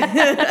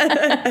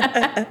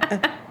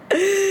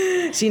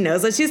 She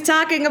knows what she's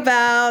talking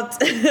about.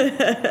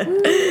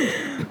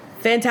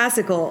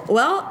 Fantastical.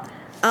 Well,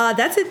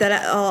 that's it.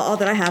 All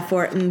that I have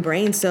for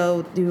Brain.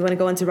 So, do we want to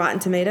go into Rotten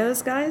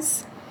Tomatoes,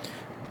 guys?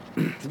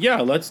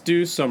 Yeah, let's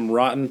do some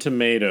Rotten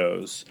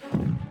Tomatoes.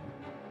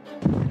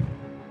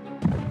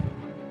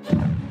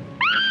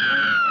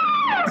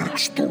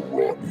 It's the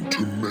Rotten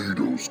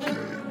Tomatoes game.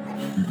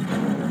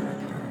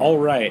 All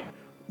right.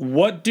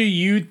 What do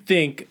you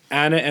think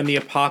Anna and the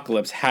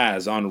Apocalypse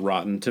has on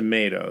Rotten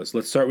Tomatoes?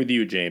 Let's start with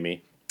you,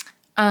 Jamie.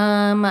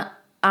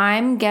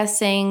 I'm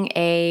guessing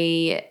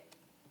a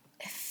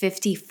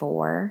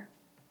 54.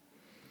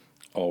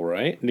 All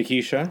right.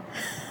 Nikisha?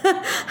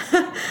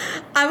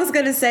 I was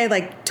going to say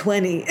like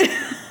 20.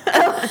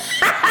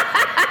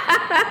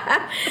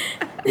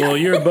 Well,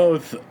 you're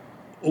both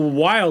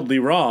wildly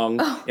wrong.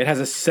 It has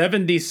a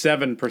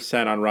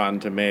 77% on Rotten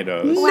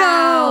Tomatoes.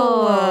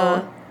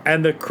 Wow.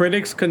 And the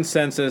critics'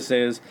 consensus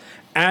is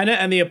Anna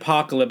and the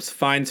Apocalypse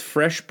finds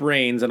fresh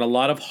brains and a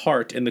lot of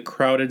heart in the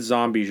crowded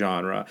zombie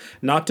genre,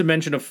 not to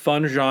mention a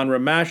fun genre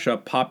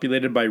mashup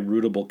populated by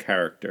rootable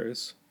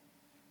characters.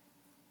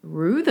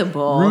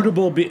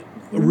 Rootable?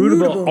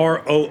 Rootable,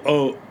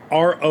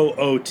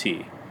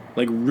 R-O-O-T.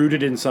 Like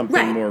rooted in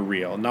something more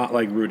real, not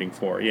like rooting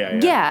for. Yeah.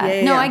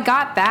 No, I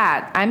got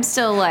that. I'm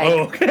still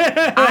like,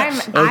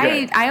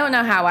 I don't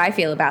know how I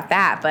feel about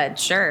that, but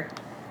sure.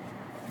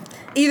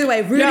 Either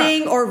way,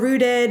 rooting or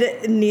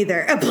rooted,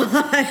 neither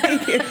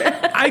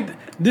apply.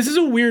 This is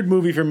a weird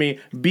movie for me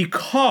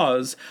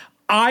because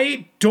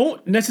I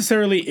don't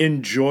necessarily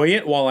enjoy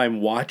it while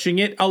I'm watching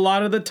it a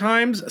lot of the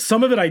times.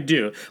 Some of it I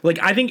do. Like,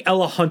 I think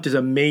Ella Hunt is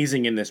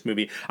amazing in this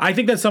movie. I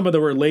think that some of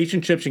the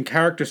relationships and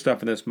character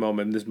stuff in this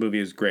movie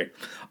is great.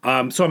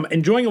 So I'm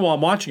enjoying it while I'm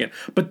watching it.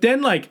 But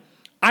then, like,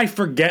 I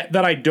forget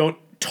that I don't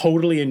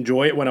totally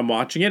enjoy it when I'm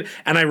watching it,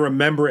 and I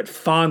remember it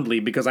fondly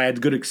because I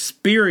had good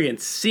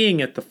experience seeing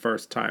it the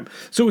first time.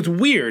 So it's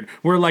weird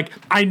where, like,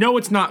 I know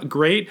it's not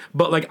great,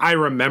 but like I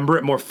remember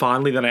it more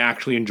fondly than I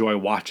actually enjoy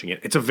watching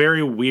it. It's a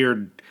very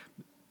weird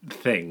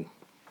thing.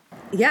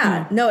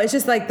 Yeah, no, it's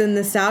just like the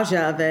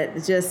nostalgia of it.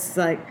 It's just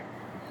like,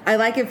 I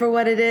like it for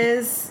what it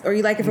is, or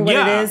you like it for what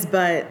it is,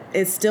 but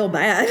it's still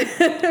bad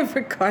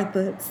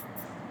regardless.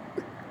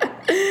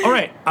 All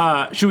right,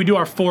 should we do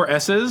our 4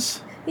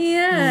 S's?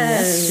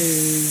 Yes.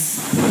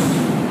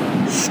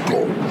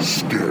 Skulls,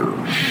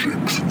 scares,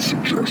 shakes, and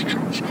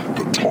suggestions.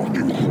 The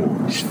Talking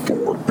Horns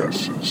 4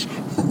 S's.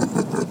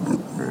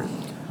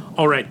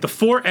 All right, the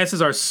 4 S's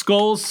are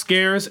skulls,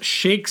 scares,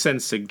 shakes, and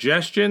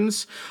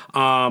suggestions.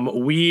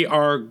 We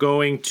are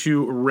going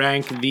to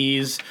rank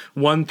these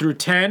 1 through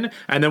 10,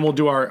 and then we'll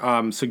do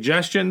our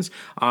suggestions.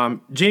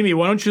 Jamie,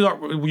 why don't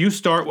you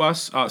start with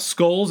us?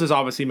 Skulls is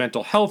obviously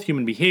mental health,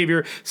 human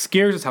behavior.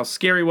 Scares is how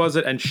scary was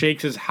it, and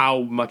shakes is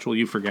how much will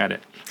you forget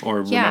it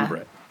or remember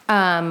it.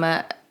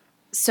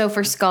 So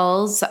for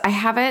skulls, I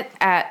have it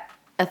at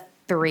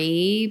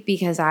 3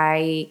 because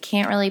I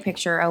can't really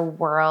picture a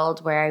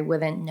world where I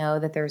wouldn't know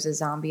that there's a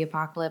zombie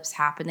apocalypse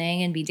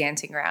happening and be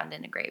dancing around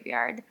in a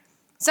graveyard.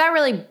 So that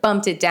really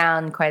bumped it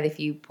down quite a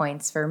few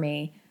points for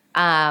me.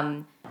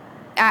 And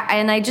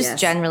I just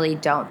generally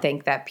don't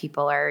think that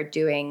people are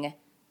doing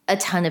a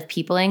ton of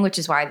peopling, which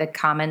is why the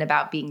comment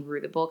about being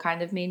rootable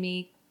kind of made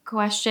me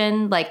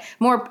question. Like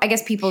more, I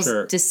guess people's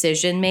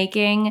decision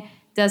making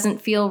doesn't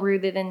feel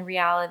rooted in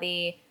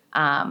reality.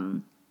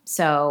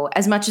 So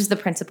as much as the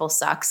principle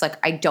sucks, like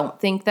I don't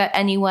think that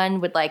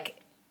anyone would like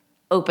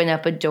open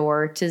up a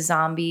door to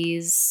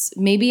zombies.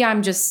 Maybe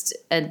I'm just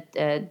a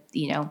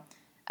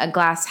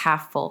glass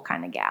half full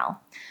kind of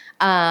gal.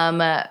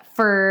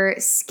 For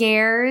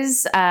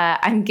scares,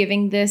 I'm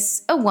giving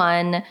this a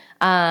 1.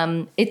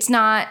 It's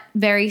not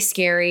very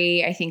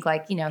scary. I think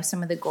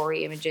some of the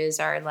gory images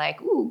are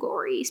like, ooh,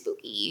 gory,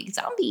 spooky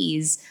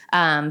zombies.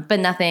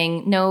 But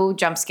no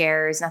jump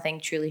scares,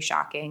 nothing truly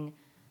shocking.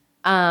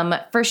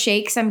 For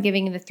shakes, I'm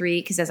giving the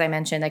 3 because, as I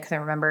mentioned, I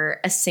couldn't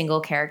remember a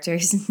single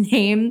character's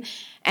name,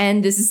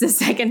 and this is the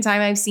second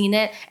time I've seen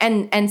it.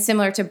 And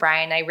similar to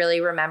Brian, I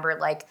really remember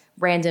like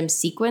random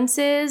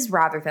sequences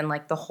rather than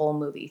like the whole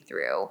movie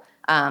through.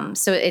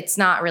 So it's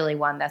not really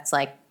one that's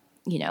like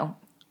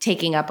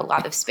taking up a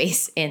lot of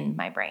space in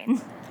my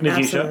brain.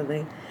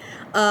 Absolutely.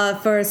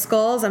 For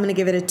skulls, I'm going to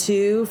give it a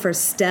 2 for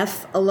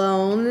Steph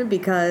alone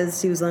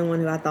because she was the only one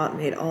who I thought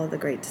made all the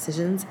great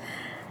decisions.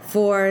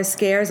 For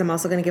scares, I'm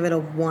also going to give it a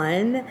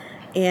 1.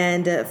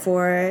 And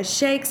for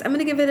shakes, I'm going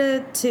to give it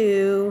a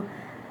 2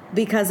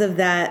 because of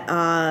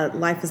that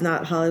Life is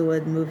Not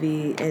Hollywood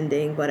movie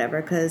ending, whatever,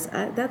 because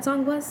that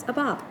song was a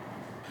bop.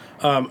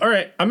 All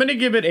right, I'm going to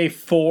give it a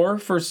 4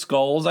 for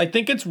skulls. I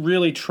think it's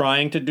really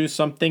trying to do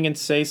something and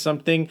say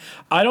something.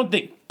 I don't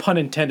think, pun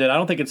intended, I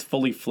don't think it's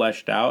fully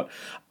fleshed out.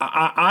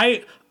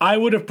 I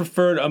would have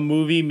preferred a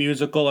movie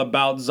musical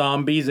about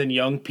zombies and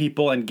young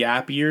people and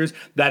gap years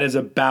that is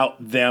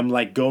about them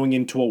like going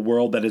into a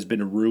world that has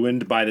been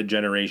ruined by the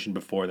generation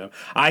before them.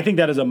 I think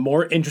that is a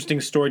more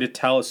interesting story to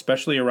tell,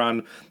 especially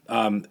around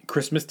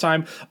Christmas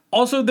time.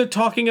 Also, they're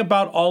talking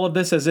about all of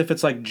this as if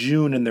it's like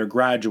June and they're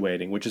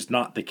graduating, which is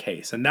not the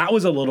case. And that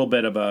was a little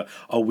bit of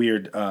a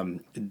weird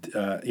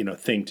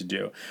thing to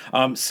do.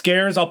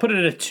 Scares, I'll put it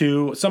at a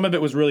 2. Some of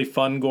it was really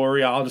fun,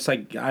 gory. I'll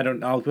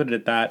put it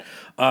at that.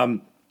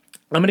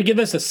 I'm going to give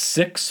this a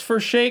 6 for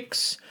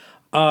shakes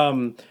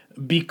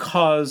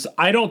because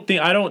I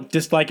don't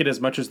dislike it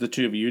as much as the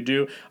two of you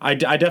do. I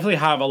definitely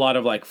have a lot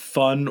of like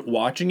fun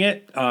watching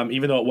it,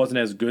 even though it wasn't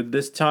as good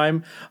this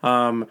time.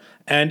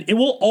 And it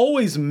will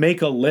always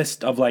make a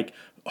list of like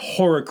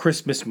horror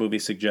Christmas movie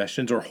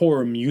suggestions or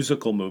horror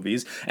musical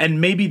movies, and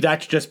maybe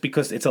that's just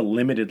because it's a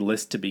limited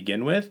list to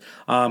begin with.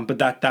 But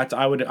that's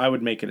I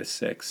would make it a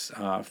 6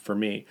 for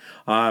me.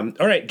 All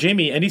right,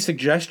 Jamie, any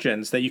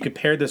suggestions that you could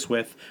pair this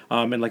with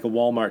in like a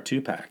Walmart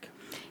 2-pack?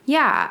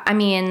 Yeah, I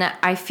mean,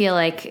 I feel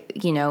like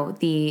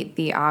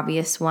the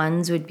obvious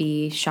ones would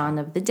be Shaun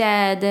of the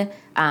Dead.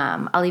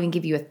 I'll even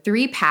give you a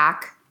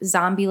 3-pack,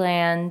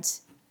 Zombieland.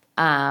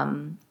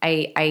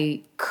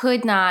 I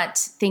could not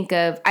think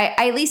of, I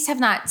at least have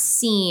not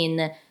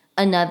seen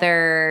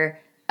another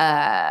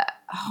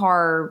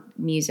horror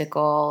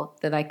musical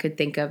that I could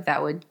think of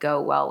that would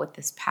go well with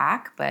this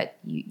pack, but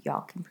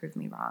y'all can prove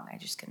me wrong. I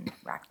just can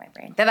rack my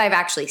brain that I've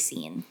actually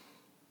seen.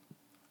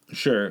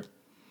 Sure.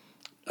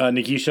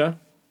 Nikisha?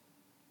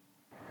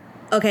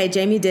 Okay,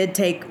 Jamie did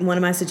take one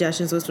of my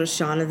suggestions, which was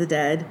Shaun of the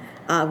Dead,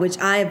 which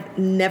I've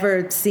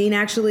never seen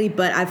actually,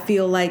 but I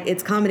feel like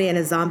it's comedy and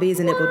it's zombies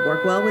and it would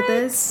work well with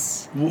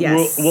this.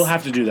 Yes. We'll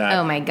have to do that.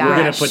 Oh my gosh. We're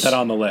going to put that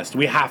on the list.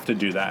 We have to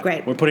do that.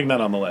 Great. We're putting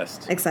that on the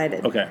list.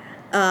 Excited. Okay.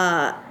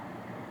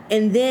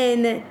 And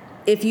then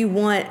if you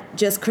want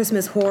just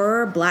Christmas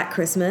horror, Black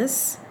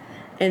Christmas.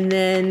 And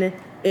then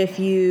if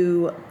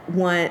you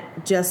want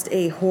just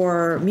a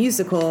horror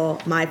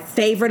musical, my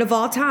favorite of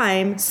all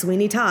time,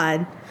 Sweeney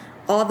Todd.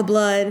 All the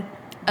blood,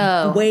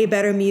 way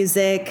better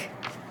music,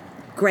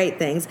 great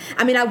things.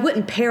 I mean, I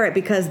wouldn't pair it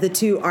because the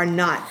two are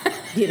not,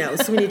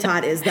 Sweeney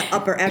Todd is the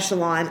upper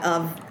echelon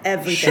of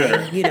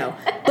everything, Sure.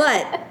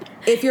 But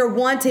if you're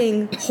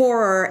wanting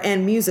horror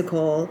and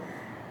musical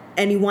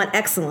and you want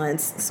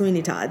excellence,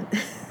 Sweeney Todd.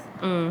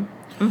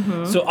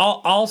 Mm-hmm. So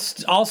I'll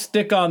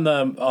stick on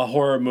the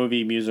horror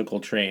movie musical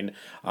train.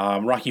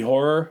 Rocky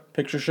Horror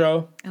Picture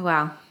Show.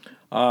 Oh,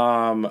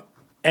 wow.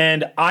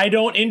 And I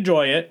don't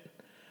enjoy it.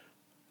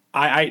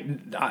 I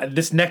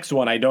this next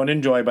one I don't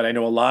enjoy, but I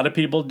know a lot of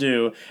people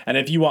do. And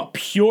if you want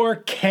pure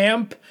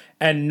camp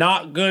and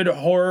not good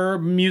horror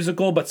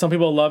musical, but some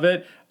people love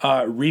it.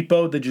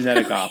 Repo the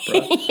Genetic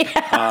Opera.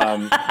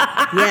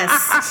 Yes.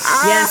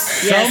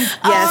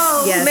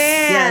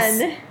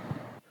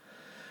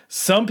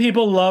 Some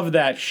people love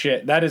that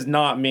shit. That is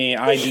not me.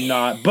 I do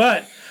not.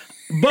 But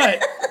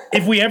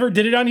if we ever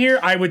did it on here,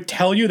 I would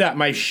tell you that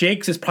my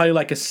shakes is probably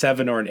like a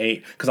 7 or an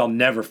 8 because I'll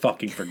never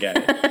fucking forget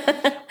it.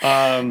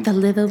 The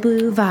little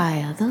blue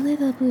vial. The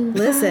little blue.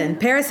 Listen,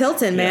 Paris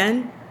Hilton,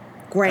 man.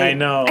 Great. I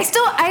know.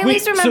 I at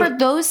least remember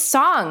those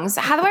songs.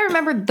 How do I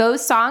remember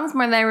those songs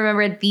more than I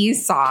remember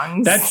these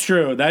songs? That's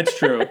true.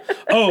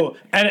 Oh,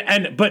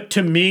 but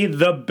to me,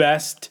 the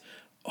best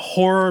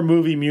horror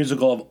movie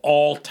musical of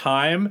all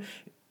time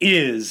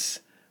is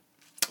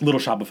Little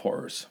Shop of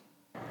Horrors.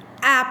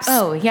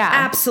 Oh yeah,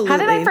 absolutely. How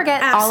did I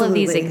forget all of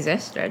these Absolutely.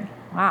 existed?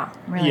 Wow,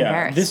 I'm really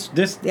embarrassed.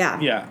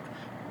 Yeah.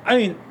 I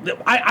mean,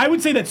 I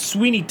would say that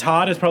Sweeney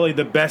Todd is probably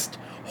the best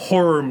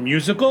horror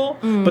musical,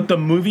 but the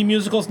movie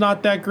musical's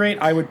not that great.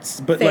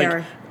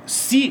 Fair.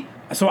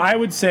 So I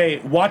would say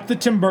watch the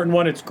Tim Burton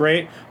one. It's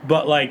great,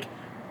 but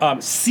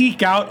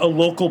seek out a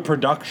local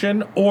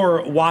production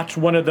or watch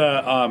one of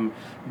the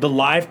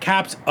live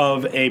caps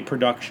of a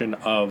production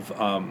of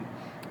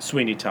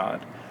Sweeney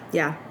Todd.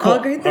 Yeah, Cool. all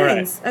great All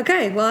things. right.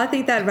 Okay, well, I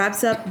think that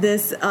wraps up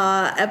this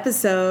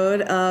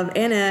episode of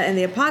Anna and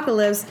the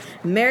Apocalypse.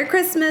 Merry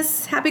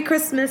Christmas, Happy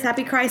Crisis to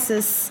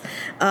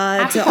all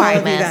of you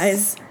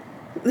guys.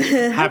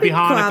 Happy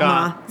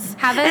Hanukkah.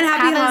 How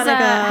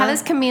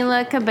does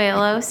Camila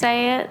Cabello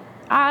say it?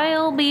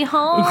 I'll be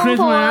home for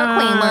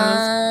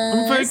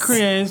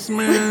Christmas.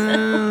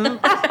 Something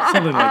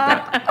like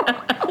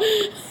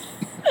that.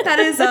 That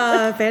is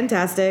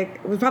fantastic.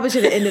 We probably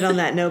should have ended on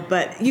that note,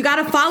 but you got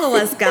to follow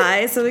us,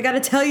 guys. So we got to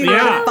tell you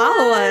how to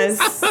follow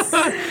us.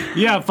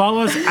 Yeah,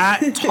 follow us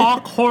at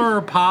Talk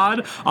Horror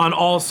Pod on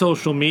all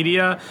social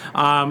media.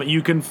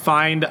 You can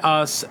find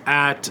us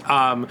at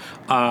on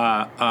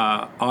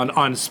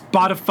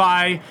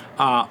Spotify,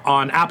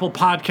 on Apple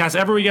Podcasts,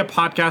 everywhere we get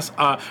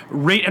podcasts.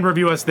 Rate and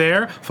review us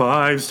there.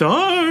 5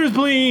 stars,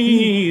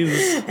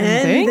 please.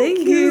 And thank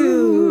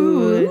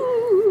you.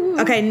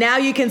 Okay, now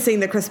you can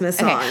sing the Christmas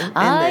song. Okay.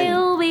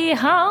 I'll be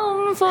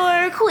home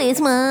for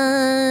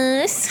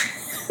Christmas.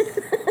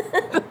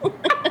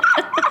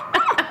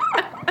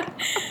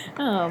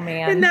 Oh,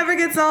 man. It never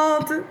gets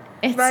old.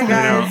 Bye,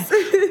 guys.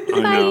 I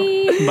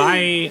know.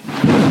 Bye.